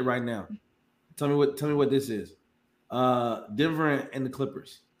season ended right now. Tell me what this is. Denver and the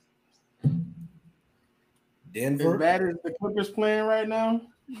Clippers. Denver. As bad as the Clippers playing right now,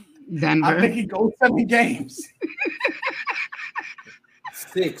 Denver. I think he goes 7 games.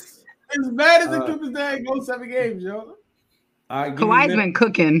 6. As bad as the Clippers did, go 7 games, yo. All right, Kawhi's been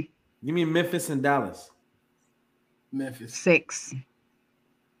cooking. Give me Memphis and Dallas. Memphis 6.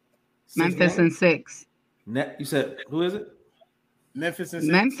 Memphis and 6. You said who is it? Memphis and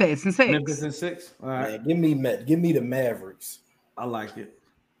 6. Memphis and 6. All right. Man, give me the Mavericks. I like it.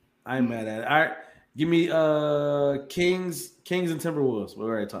 I ain't mad at it. All right. Give me Kings and Timberwolves. We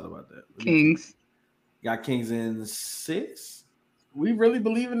already talked about that. Kings. Got Kings in 6. We really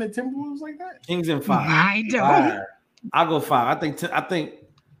believe in the Timberwolves like that? Kings in 5. I don't. I'll go 5. I think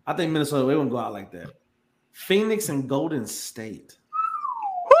Minnesota, they won't go out like that. Phoenix and Golden State.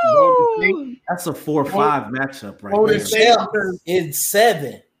 Woo! That's a 4-5 matchup right Golden there. State in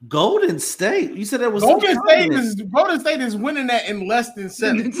 7. Golden State. You said that was Golden State is winning that in less than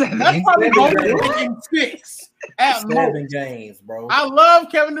 7. That's probably Golden State in 6 at 7 games, bro. I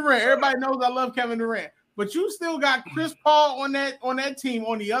love Kevin Durant. Everybody knows I love Kevin Durant. But you still got Chris Paul on that team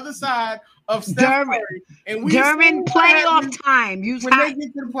on the other side of Steph Curry. And during playoff time, when they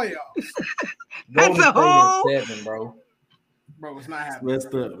get to the playoffs. That's a whole 7, bro. Bro, it's not happening.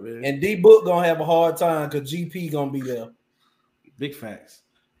 Messed up, man. And D-Book gonna have a hard time because GP gonna be there. Big facts.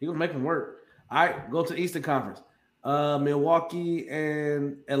 He gonna make them work. All right, go to Eastern Conference. Milwaukee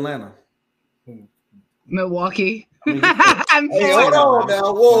and Atlanta. Milwaukee. Hey, hold on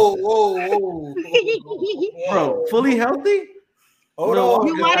now. Whoa. Bro, fully healthy? Hold on.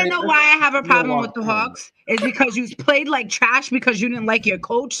 You want to know why I have a problem with the Hawks? It's because you played like trash because you didn't like your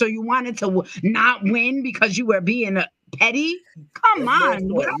coach, so you wanted to not win because you were being petty? Come on.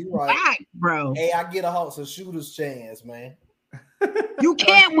 What back, bro? Hey, I get a Hawks a shooter's chance, man. You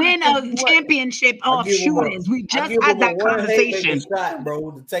can't win a championship off shooters. We just had that conversation. Shot, bro,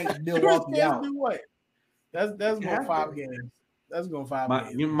 to take Milwaukee out. What? That's going 5 games. That's going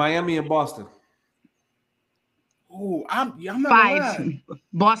 5 games. Miami and Boston. Oh, I'm not 5.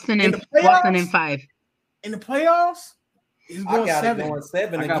 Boston and 5. In the playoffs, it's going 7. Going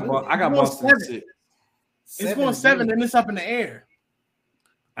 7. I got Boston 6. It's going 7, and it's up in the air.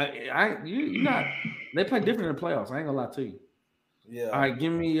 You not. They play different in the playoffs. I ain't gonna lie to you. Yeah. All right,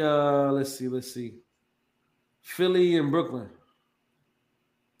 give me. Let's see. Philly and Brooklyn.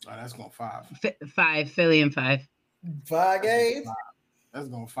 Oh, that's going 5. 5. Philly and 5. 5 games. That's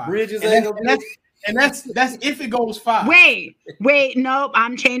going 5. Bridges ain't gonna. And that's if it goes 5. Wait, nope.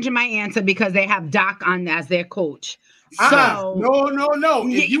 I'm changing my answer because they have Doc on as their coach. So no.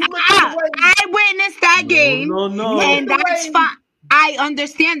 If you I witnessed that game. No. And that's fine. I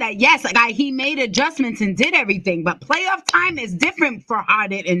understand that. Yes, he made adjustments and did everything, but playoff time is different for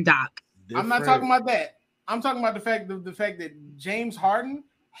Harden and Doc. I'm not talking about that. I'm talking about the fact that James Harden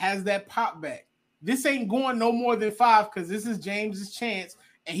has that pop back. This ain't going no more than 5 because this is James's chance.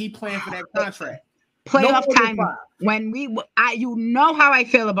 and he playing for that contract. Playoff time when you know how I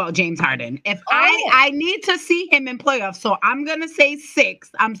feel about James Harden. If I need to see him in playoffs, so I'm gonna say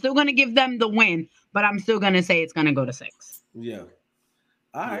 6. I'm still gonna give them the win, but I'm still gonna say it's gonna go to 6. Yeah.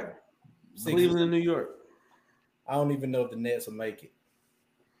 All right. Cleveland and New York. I don't even know if the Nets will make it.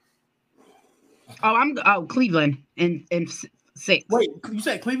 Cleveland in 6. Wait, you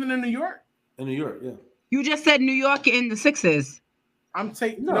said Cleveland and New York? In New York, yeah. You just said New York in the 6s. I'm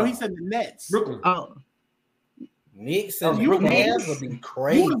taking no. He said the Nets. Brooklyn. Oh, Knicks and Brooklyn Nets would be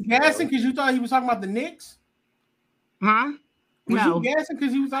crazy. You was gassing because you thought he was talking about the Knicks? Huh? Was you gassing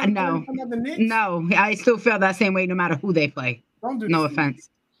because he was talking about the Knicks? No, I still feel that same way no matter who they play. Don't do no offense.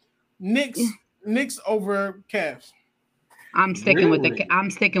 Knicks over Cavs. I'm sticking with the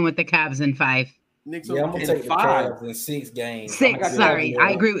Cavs in 5. Knicks I'm gonna take 5 the Cavs in 6 games. 6. Sorry, I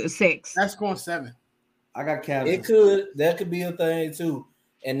agree with 6. That's going 7. I got Cavs. That could be a thing too.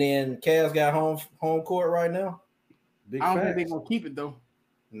 And then Cavs got home court right now. I don't think they're gonna keep it though.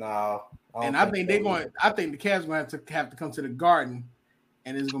 No, I think the Cavs gonna have to come to the Garden,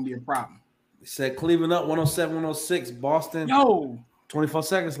 and it's gonna be a problem. They said Cleveland up 107-106. Boston. 24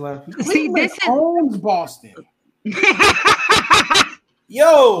 seconds left. See, this owns Boston. How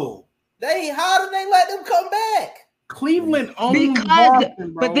did they let them come back? Cleveland owns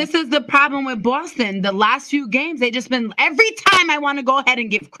Boston, bro. But this is the problem with Boston. The last few games, they just been every time I want to go ahead and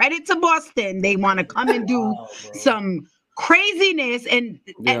give credit to Boston, they want to come and do some craziness. And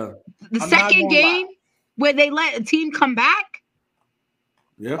the second game where they let a team come back.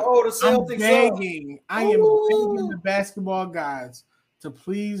 Yeah. Oh, the Celtics. I am begging the basketball guys to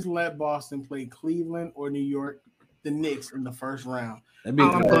please let Boston play Cleveland or New York, the Knicks in the first round. I'm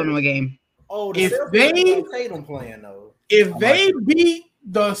going to a game. Oh, if they beat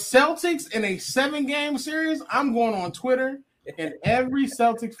the Celtics in a 7-game series, I'm going on Twitter, and every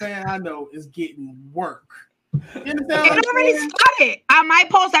Celtics fan I know is getting work. It already started. On my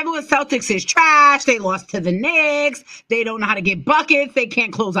post, everyone Celtics is trash. They lost to the Knicks. They don't know how to get buckets. They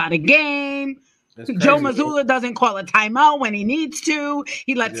can't close out a game. Joe Mazzulla doesn't call a timeout when he needs to.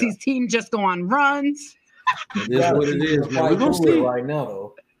 He lets his team just go on runs. It is what it is, man. We're gonna see right now,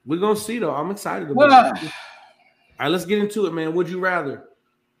 though. We're gonna see though. I'm excited about it. All right, let's get into it, man. Would you rather?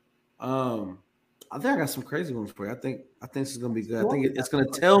 I think I got some crazy ones for you. I think this is gonna be good. I think it's gonna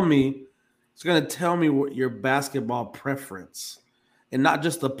tell me. It's gonna tell me what your basketball preference, and not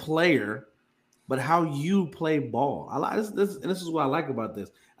just the player, but how you play ball. I like this, and this is what I like about this.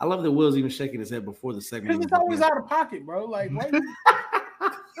 I love that Will's even shaking his head before the segment. Because it's always out of pocket, bro. Like, what?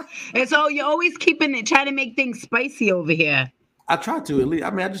 And so you're always keeping it, trying to make things spicy over here. I try to at least. I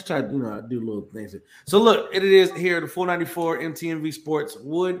mean, I just try to, do little things. So look, it is here, the 494 MTMV Sports.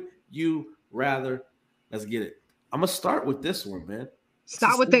 Would you rather? Let's get it. I'm gonna start with this one, man.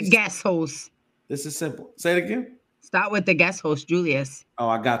 Start with the guest host. This is simple. Say it again. Start with the guest host, Julius. Oh,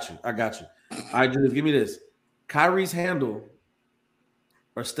 I got you. All right, Julius, give me this. Kyrie's handle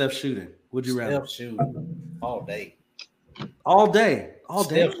or Steph shooting? Would you rather? Steph shooting all day. All day.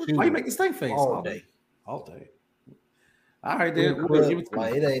 Steph Why you make this thing face? All day. All right, then.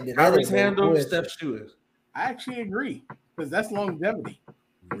 Kyrie's handle, Steph shooting. I actually agree because that's longevity.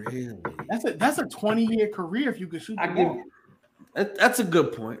 Really? That's a 20-year career if you can shoot the ball. That's a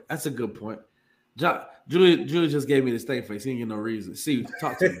good point. Julia just gave me this thing face. He didn't get no reason. See,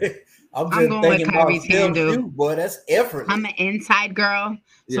 talk to me. I'm going with Kyrie's handle. Boy, that's effort. I'm an inside girl,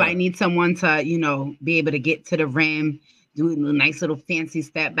 so I need someone to, be able to get to the rim, do a nice little fancy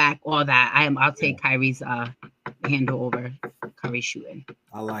step back, all that. I'll take Kyrie's handle over Kyrie's shooting.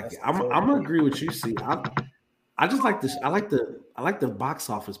 I like it. I'm gonna agree with you. See, I just like this. I like the box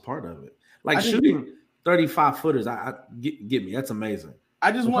office part of it. Like shooting 35 footers. I get me. That's amazing.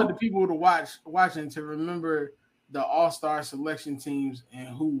 I just want the people to watching to remember the all-star selection teams and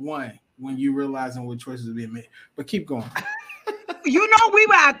who won when you realizing what choices are being made. But keep going. We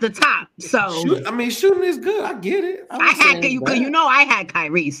were at the top, so shooting is good. I get it. I had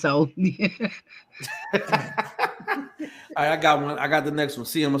Kyrie, so. All right, I got one. I got the next one.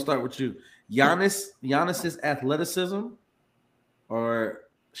 See, I'm gonna start with you. Giannis's athleticism or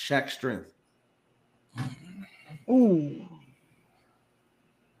Shaq's strength? Ooh.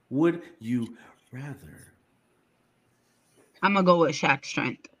 Would you rather? I'm gonna go with Shaq's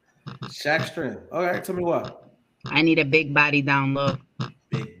strength. Shaq's strength. All right, tell me what. I need a big body down low.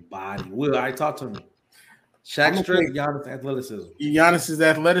 Big body. Will, I talk to me. Shaq's strength, Giannis' athleticism. Giannis's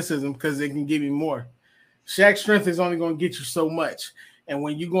athleticism because they can give you more. Shaq's strength is only going to get you so much. And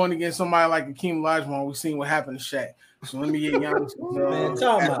when you're going against somebody like Hakeem Olajuwon, we've seen what happened to Shaq. So let me get Giannis. Man,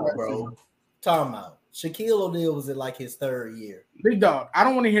 time out, bro. Time out. Shaquille O'Neal was in like his third year. Big dog. I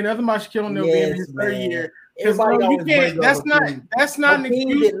don't want to hear nothing about Shaquille O'Neal being in his third year. Everybody bro, you can't. That's not an Hakeem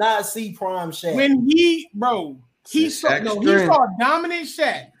excuse. did not see prime Shaq. When he saw dominant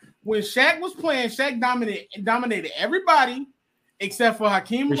Shaq. When Shaq was playing, Shaq dominated everybody except for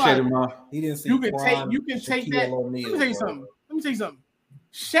Hakeem Olajuwon. He didn't see you can prime take that. Let me tell you something.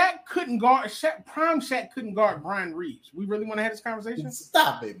 Shaq couldn't guard. Prime Shaq couldn't guard Brian Reeves. We really want to have this conversation?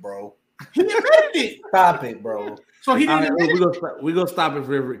 Stop it, bro. He admitted it. Stop it, bro. So he didn't admit it. We're gonna stop it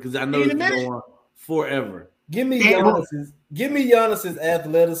forever because I know it's going on forever. Give me Giannis's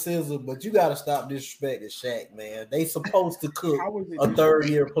athleticism, but you got to stop disrespecting Shaq, man. They supposed to cook a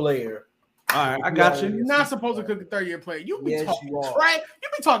third-year player. All right, I got you. You're not supposed to cook a third-year player. You be talking you are. right. You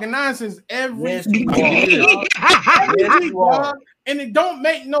be talking nonsense every Yes, week. Yes, you are. And it don't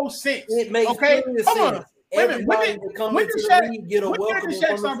make no sense. It makes okay. sense. Hold on. Wait a minute. When did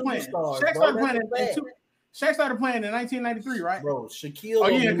Shaq start playing? Shaq started playing in 1993, right? Bro, Shaquille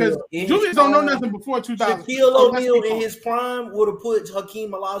O'Neal. Because Julius don't know nothing before 2000. Shaquille O'Neal in his prime would have put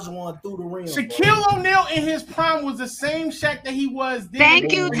Hakeem Olajuwon through the rim. Shaquille O'Neal in his prime was the same Shaq that he was then.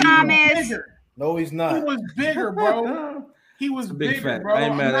 Thank you, Thomas. No, he's not. He was bigger, bro. He was bigger, bro. I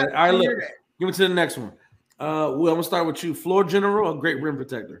ain't mad at it. All right, look. Give me to the next one. I'm gonna start with you. Floor general or great rim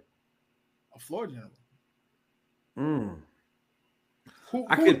protector? A floor general.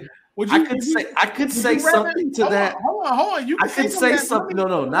 I could say something to that. Hold on. I could say something.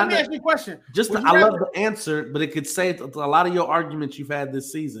 No, let me ask you a question. I love the answer, but it could say a lot of your arguments you've had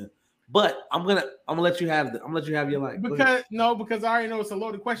this season. But I'm gonna let you have it. I'm gonna let you have your life. Because I already know it's a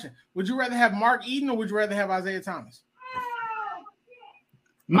loaded question. Would you rather have Mark Eaton or would you rather have Isaiah Thomas?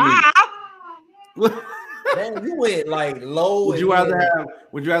 Man, you went like low. Would you rather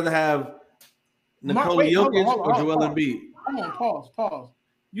have Nikola Jokic or Joel Embiid? Hold on, pause.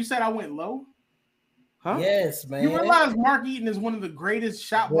 You said I went low? Huh? Yes, man. You realize Mark Eaton is one of the greatest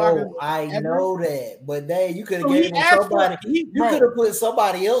shot blockers. I know that, but you could have given somebody. You could have put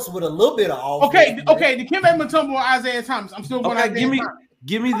somebody else with a little bit of offense. Okay. The Kim Mutombo or Isaiah Thomas. I'm still going. Okay, give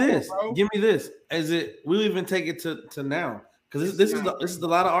me this. Give me this. We'll even take it to now because this is a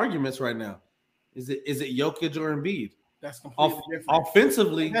lot of arguments right now. Is it Jokic or Embiid? That's completely different.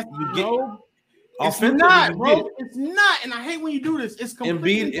 Offensively, It's not, bro. It's not, and I hate when you do this. It's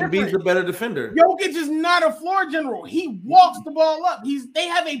completely different. Embiid's a better defender. Jokic is not a floor general. He walks the ball up. They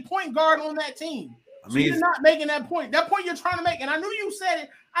have a point guard on that team. So you're not making that point. That point you're trying to make, and I knew you said it.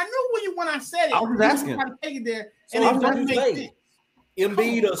 I knew when I said it. I was asking. Trying to take it there, and it doesn't make sense.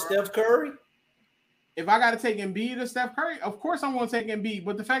 Embiid or Steph Curry? If I got to take Embiid or Steph Curry, of course I'm going to take Embiid.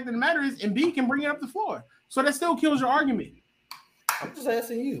 But the fact of the matter is, Embiid can bring it up the floor, so that still kills your argument. I'm just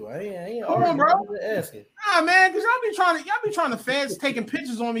asking you. I ain't Come on, bro. I'm just asking. Nah, man, because y'all be trying to feds taking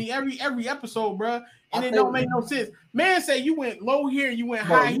pictures on me every episode, bro, and it don't make no sense. Man, say you went low here, you went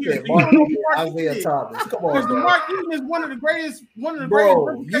high here. Isaiah Thomas. Come on, because Mark Eaton is one of the greatest.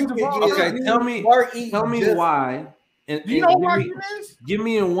 Okay, tell me why. And, do you know what Mark Eaton is? Give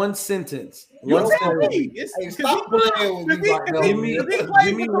me in one sentence. Stop playing with me,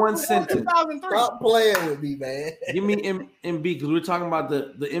 Give me one sentence. Stop playing with me, man. Give me Embiid, because we're talking about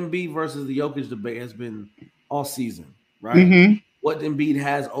the Embiid versus the Jokic debate has been all season, right? Mm-hmm. What Embiid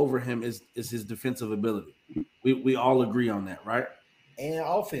has over him is his defensive ability. We all agree on that, right? And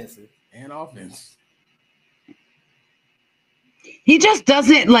offensive. He just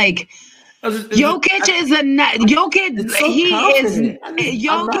doesn't like. Jokic is a Jokic.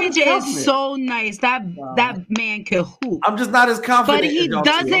 Jokic is so nice. That man can hoop. I'm just not as confident. But he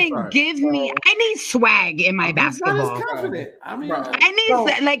doesn't give me. I need swag in my basketball. Not as confident. I mean, I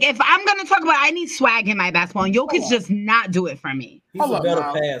need like if I'm gonna talk about, I need swag in my basketball. And Jokic does not do it for me. He's a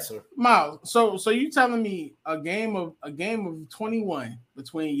better passer. Miles. So you telling me a game of 21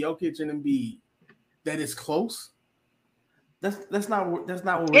 between Jokic and Embiid that is close? That's not what we're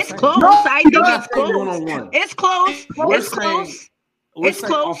saying. It's close. I think it's close. It's close. It's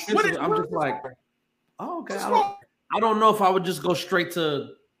close. I'm just like, oh, okay. I don't know if I would just go straight to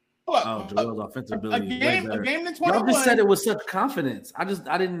Joel's offensive ability. A game in 21. Y'all just said it with such confidence. I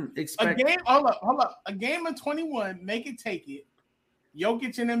didn't expect a game. Hold up. A game in 21. Make it take it.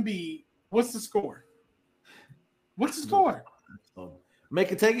 Jokic and Embiid. What's the score?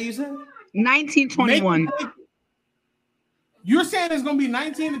 Make it take it. You said 19-21. You're saying it's going to be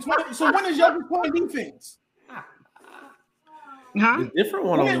 19-20. So when is Jokic playing defense? Huh? It's different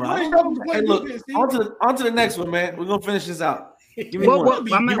one-on-one. Hey, look, on to the next one, man. We're gonna finish this out. Give me one. We'll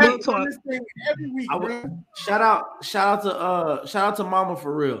talk every week. Shout out to Mama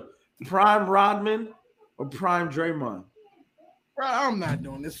for real. Prime Rodman or Prime Draymond? Bro, I'm not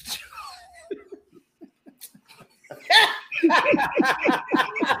doing this.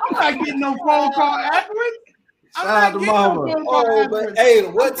 I'm not getting no phone call afterwards. Shout out to Mama. But hey,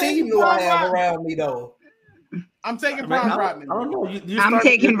 what team do I have around me though? I'm taking Prime Rodman. I don't know. I'm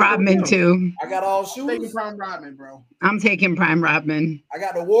taking Rodman too. I got all I'm taking shooters. Prime Rodman, bro. I'm taking Prime Rodman. I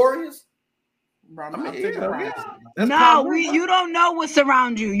got the Warriors. Bro, I mean, I'm taking Prime. yeah. That's No, probably- you don't know what's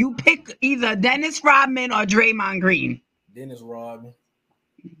around you. You pick either Dennis Rodman or Draymond Green. Dennis Rodman.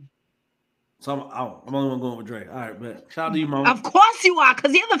 So I'm only one going with Dre. All right, but shout out to you, Mama. Of course you are,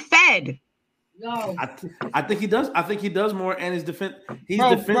 because you're the Fed. No. I think he does. I think he does more, and he's defensively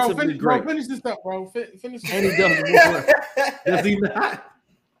finish, great. finish this up, bro. Finish And he this does more. Does he not?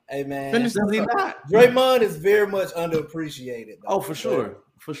 Hey man, Finish Does he this up. not? Draymond is very much underappreciated. Though. Oh, for sure.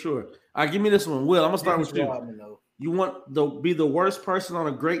 For sure. All right, give me this one. Will, I'm going to start with you. Rodman, though. You want to be the worst person on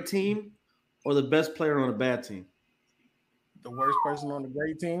a great team or the best player on a bad team? The worst person on the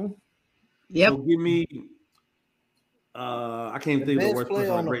great team. Yep. So give me, I can't think of the best worst player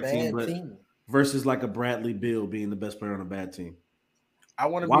person on a on a great team, bad but team. versus like a Bradley Beal being the best player on a bad team. I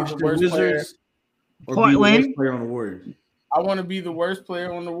want to be the Washington worst player. Wizards or be the Portland. worst player on the Warriors? I want to be the worst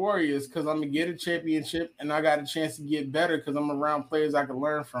player on the Warriors because I'm gonna get a championship and I got a chance to get better because I'm around players I can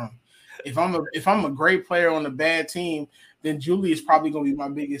learn from. If I'm a great player on a bad team, then Julie is probably gonna be my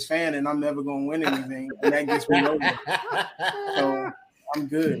biggest fan and I'm never gonna win anything, and that gets me over. So I'm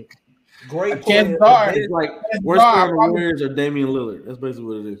good. Great Can't player. guard. It's like worst player on the Warriors or Damian Lillard. That's basically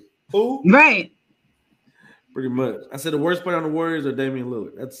what it is. Who? Right. Pretty much. I said the worst player on the Warriors or Damian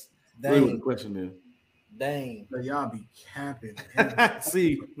Lillard. That's really what the Dang. question Dang. But y'all be capping. is.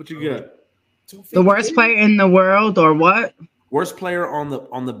 See, what you got? The worst player in the world or what? Worst player on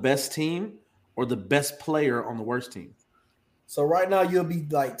the best team or the best player on the worst team? So right now you'll be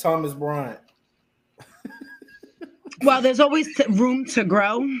like Thomas Bryant. Well, there's always room to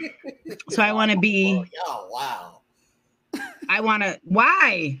grow. So I want to be. Oh wow.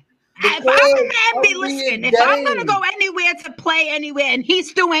 Why? If Because I'm gonna I'm be being listen, if I'm gonna Dame. go anywhere to play anywhere, and he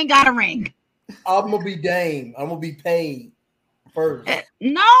still ain't got a ring. I'm gonna be Dame. I'm gonna be paid first.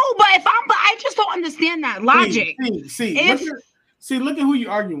 No, but I just don't understand that logic. Look at who you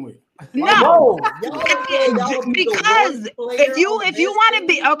arguing with. No, Y'all said y'all would be the because worst player if you on the want to best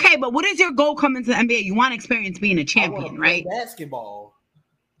be team. okay, but what is your goal coming to the NBA? You want experience being a I wanna champion, play right? Basketball.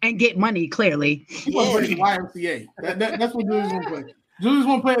 And get money, clearly. You want to play the YMCA. That's what Julius want to play. Julius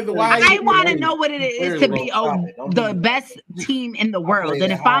want to play at the YMCA. I want to know what it is to be the best team in the world.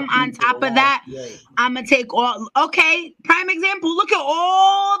 And if I'm on top of that, I'm going to take all. Okay, prime example. Look at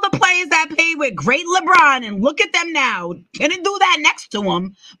all the players that played with great LeBron and look at them now. Couldn't do that next to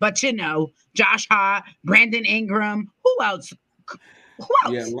him. But, Josh Hart, Brandon Ingram. Who else?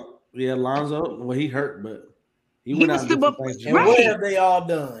 Yeah, Lonzo. Well, he hurt, but He went was out the and did some bu- things. And Right. what have they all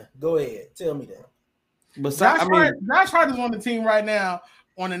done? Go ahead. Tell me that. But Josh Hart is on the team right now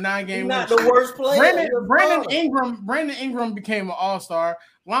on a 9-game He's not win the worst player. Brandon Ingram became an all-star.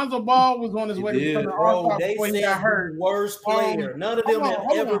 Lonzo Ball was on his way to become an all-star They before he said got hurt. worst player. None of them hold have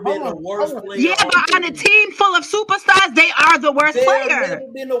on, ever hold been on, the worst hold on. player. Yeah, but on a team full of superstars, they are the worst They've player. never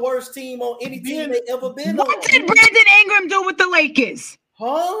been the worst team on any team they ever been What on. did Brandon Ingram do with the Lakers?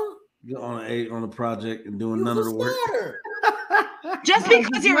 Huh? on a project and doing He none was of a the work. starter. Just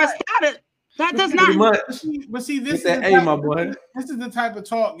because you're a starter, that does Pretty not. much. But see, Get that A, my boy. This is the type of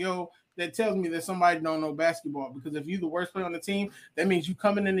talk, that tells me that somebody don't know basketball. Because if you're the worst player on the team, that means you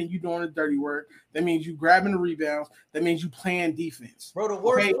coming in and you doing the dirty work. That means you grabbing the rebounds. That means you playing defense. Bro, the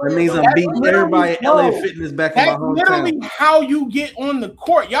worst Okay, player. That means I'm That's beating literally- everybody at no. LA Fitness back in my That's literally hometown. how you get on the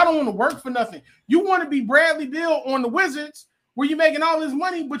court. Y'all don't want to work for nothing. You want to be Bradley Beal on the Wizards where you're making all this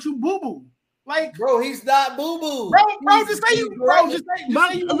money, but you boo-boo. Like, Bro, he's not boo-boo. bro, just say you, bro, just say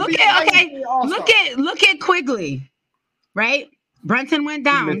But you look be at like okay, an all-star. look at Quigley, right? Brunson went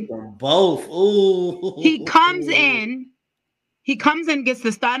down. Both. Ooh. He comes in, gets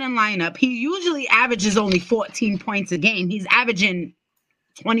the starting lineup. He usually averages only 14 points a game. He's averaging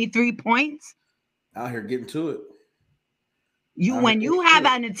 23 points. Out here getting to it. When you have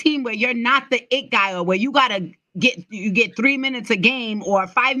on a team where you're not the it guy or where you get 3 minutes a game or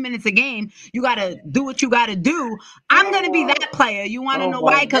 5 minutes a game, you gotta do what you gotta do. I'm gonna be that player. You want to know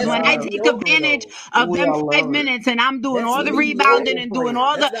why? Because when I take advantage of them 5 minutes and I'm doing all the rebounding and doing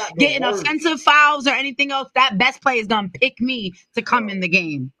all the getting offensive fouls or anything else, that best player is gonna pick me to come in the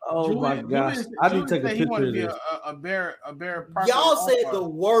game. Oh my gosh. I need to take a He picture wanna of be this. a bear. Y'all said the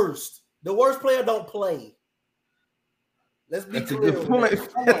worst. The worst player don't play. Let's be That's a clear. good with point.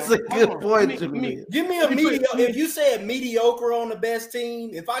 that. That's a good point, Julian. Give me a mediocre. If you said mediocre on the best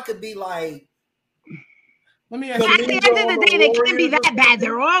team, if I could be like Let me ask At you. the end of the day, they can't be that bad.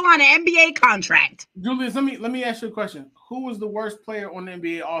 They're all on an NBA contract. Julius, let me ask you a question. Who was the worst player on the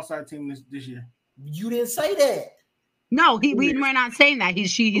NBA All-Star team this year? You didn't say that. No, we're not saying that.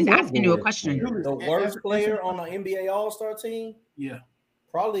 He's asking you a question. The worst player on the NBA All-Star team? Yeah.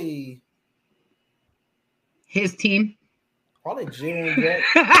 Probably his team. Probably Jaren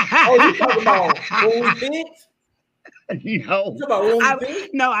Jackson. Oh, you talking about who we picked?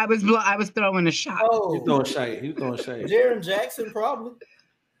 No. I was throwing a shot. Oh, He's throwing shade. Jaren Jackson, probably.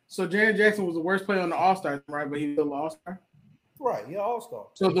 So Jaren Jackson was the worst player on the All-Star team, right? But he was still All-Star. Right, yeah, All-Star.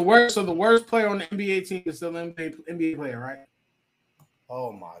 So the worst player on the NBA team is still an NBA player, right?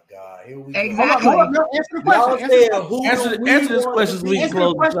 Oh my God! Here we exactly. go. No, answer the question. Answer this question so we can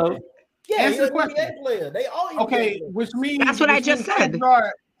close the show. Yeah, he's an NBA player. They all NBA okay, which means that's what I just said.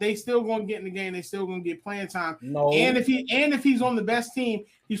 They still gonna get in the game. They still gonna get playing time. No. And if he's on the best team,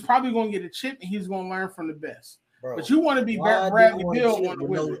 he's probably gonna get a chip and he's gonna learn from the best. Bro, but you want to be Bradley Beal on the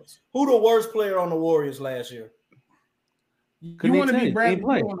Wizards. Who the worst player on the Warriors last year? You want to be Bradley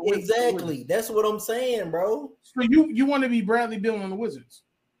Beal on the Wizards. Exactly. That's what I'm saying, bro. So you want to be Bradley Beal on the Wizards.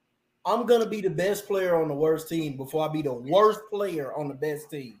 I'm gonna be the best player on the worst team before I be the worst player on the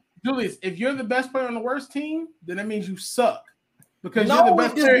best team. Julius, if you're the best player on the worst team, then that means you suck. Because no, you're the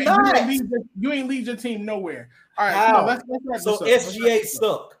best player. Not. You ain't lead your team nowhere. All right, let's so SGA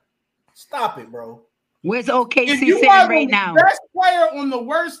suck. Stop it, bro. Where's OKC sitting right now? Best player on the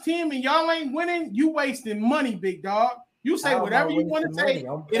worst team and y'all ain't winning, you wasting money, big dog. You say whatever you want to say.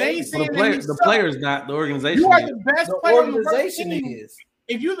 It ain't saying the player's not the organization. You are the best player on the worst team. Is.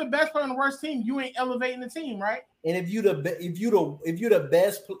 If you're the best player on the worst team, you ain't elevating the team, right? And if you the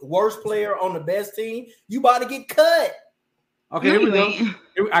best worst player on the best team, you about to get cut. Okay, here we go.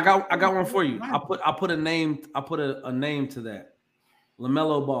 I got one for you. I put a name to that.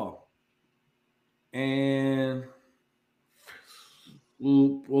 LaMelo Ball. And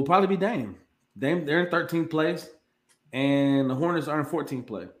will probably be Dame. Dame, they're in 13th place, and the Hornets are in 14th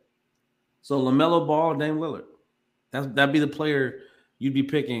place. So LaMelo Ball, Dame Lillard. That'd be the player you'd be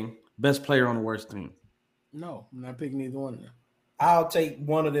picking, best player on the worst team. No, I'm not picking either one of them. I'll take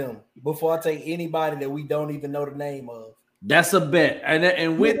one of them before I take anybody that we don't even know the name of. That's a bet.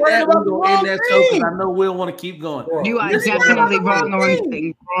 And with that, we're going to end that show because I know we'll want to keep going. You are definitely wrong on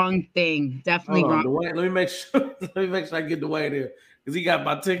thing. Wrong thing. Definitely wrong. Dwayne, let me make sure I get Dwayne there because he got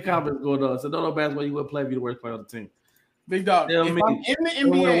about 10 comments going on. So don't know basketball you would play if you're the worst player on the team. Big dog. Tell if me, I'm in the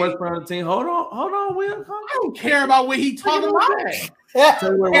NBA, worst player on the team. Hold on, Will. I don't care about what he talking about.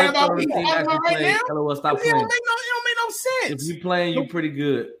 Tell me what worst player on the team actually right playing. now. Tell her what stop It playing. don't make no sense. If you playing, you pretty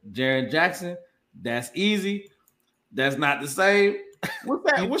good. Jaren Jackson, that's easy. That's not the same. What's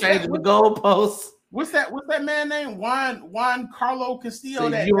that? What's changing the goalposts. What's that man named Juan Carlo Castillo?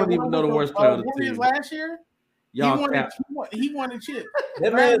 So you don't even know the worst player on the team. Last year, y'all he won a chip.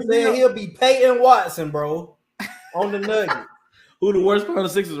 That man said he'll be Peyton Watson, bro, on the Nuggets. Who the worst player on the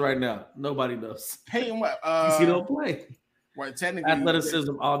Sixers right now? Nobody knows. Peyton what? He don't play. Right, technically,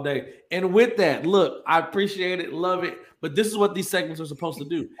 athleticism all day. And with that, look, I appreciate it, love it. But this is what these segments are supposed to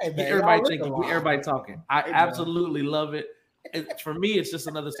do. Hey, man, get everybody thinking, get everybody talking. I absolutely love it. For me, it's just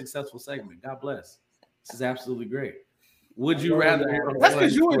another successful segment. God bless. This is absolutely great. Would you rather? That's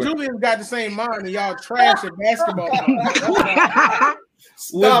because you and Julian got the same mind and y'all trash at basketball.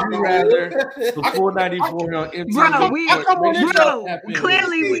 Would you rather the 494 on MTV?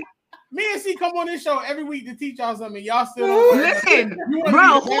 Clearly. Me and C come on this show every week to teach y'all something. Y'all still don't listen,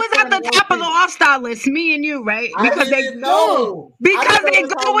 bro. Who is at the top of the All-Star list? Me and you, right? Because they go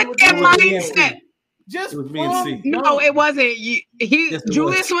with their mindset. Just it was me and C. No, it wasn't.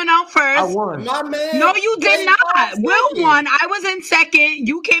 Julius went out first. I won. My man. No, you did not. Will won. I was in second.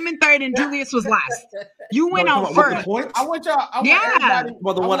 You came in third, and Julius was last. You went out first. I want y'all.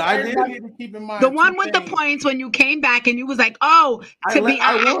 Well, the one I did. To keep in mind the one with the points when you came back, and you was like, "Oh, I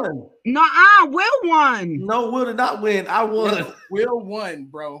won." No, Will won. No, Will did not win. I won. Will won,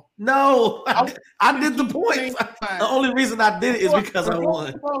 bro. No, I did the points. The only reason I did it is because I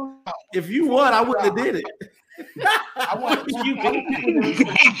won. If you won, I wouldn't have did it. I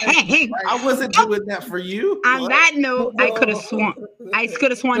wasn't doing that for you. On that note, I could have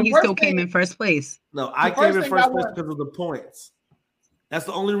sworn he still came in first place. No, I came in first place because of the points. That's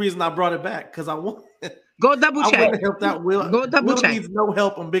the only reason I brought it back because I won. Go double check. I want to help that Will. Go double check. Needs no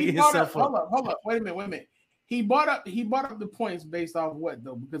help on bigging himself up. Hold up. Wait a minute. He brought up the points based off what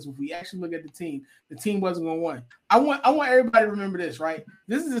though? Because if we actually look at the team wasn't going to win. I want everybody to remember this, right?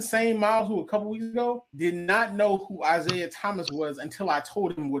 This is the same Miles who a couple weeks ago did not know who Isaiah Thomas was until I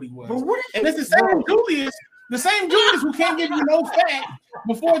told him what he was. And it's the same Julius The same Julius who can't give you no fat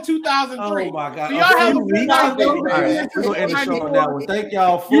before 2003. Oh my God! So y'all have a we're gonna end the show on that one. Thank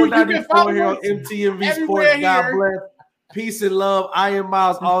y'all. 494 here on MTMV Sports. God bless. Peace and love. I am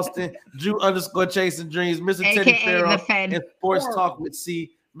Miles Austin. Drew_Chasing Dreams. Mr. AKA Teddy Farrell and Sports Talk with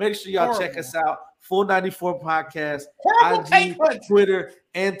C. Make sure y'all check us out. Full 94 Podcast, IG, Twitter,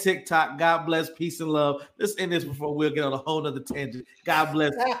 and TikTok. God bless. Peace and love. Let's end this before we'll get on a whole nother tangent. God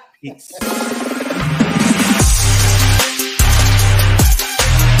bless. Peace.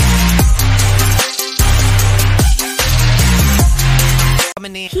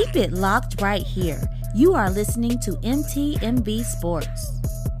 Keep it locked right here. You are listening to MTMV Sports.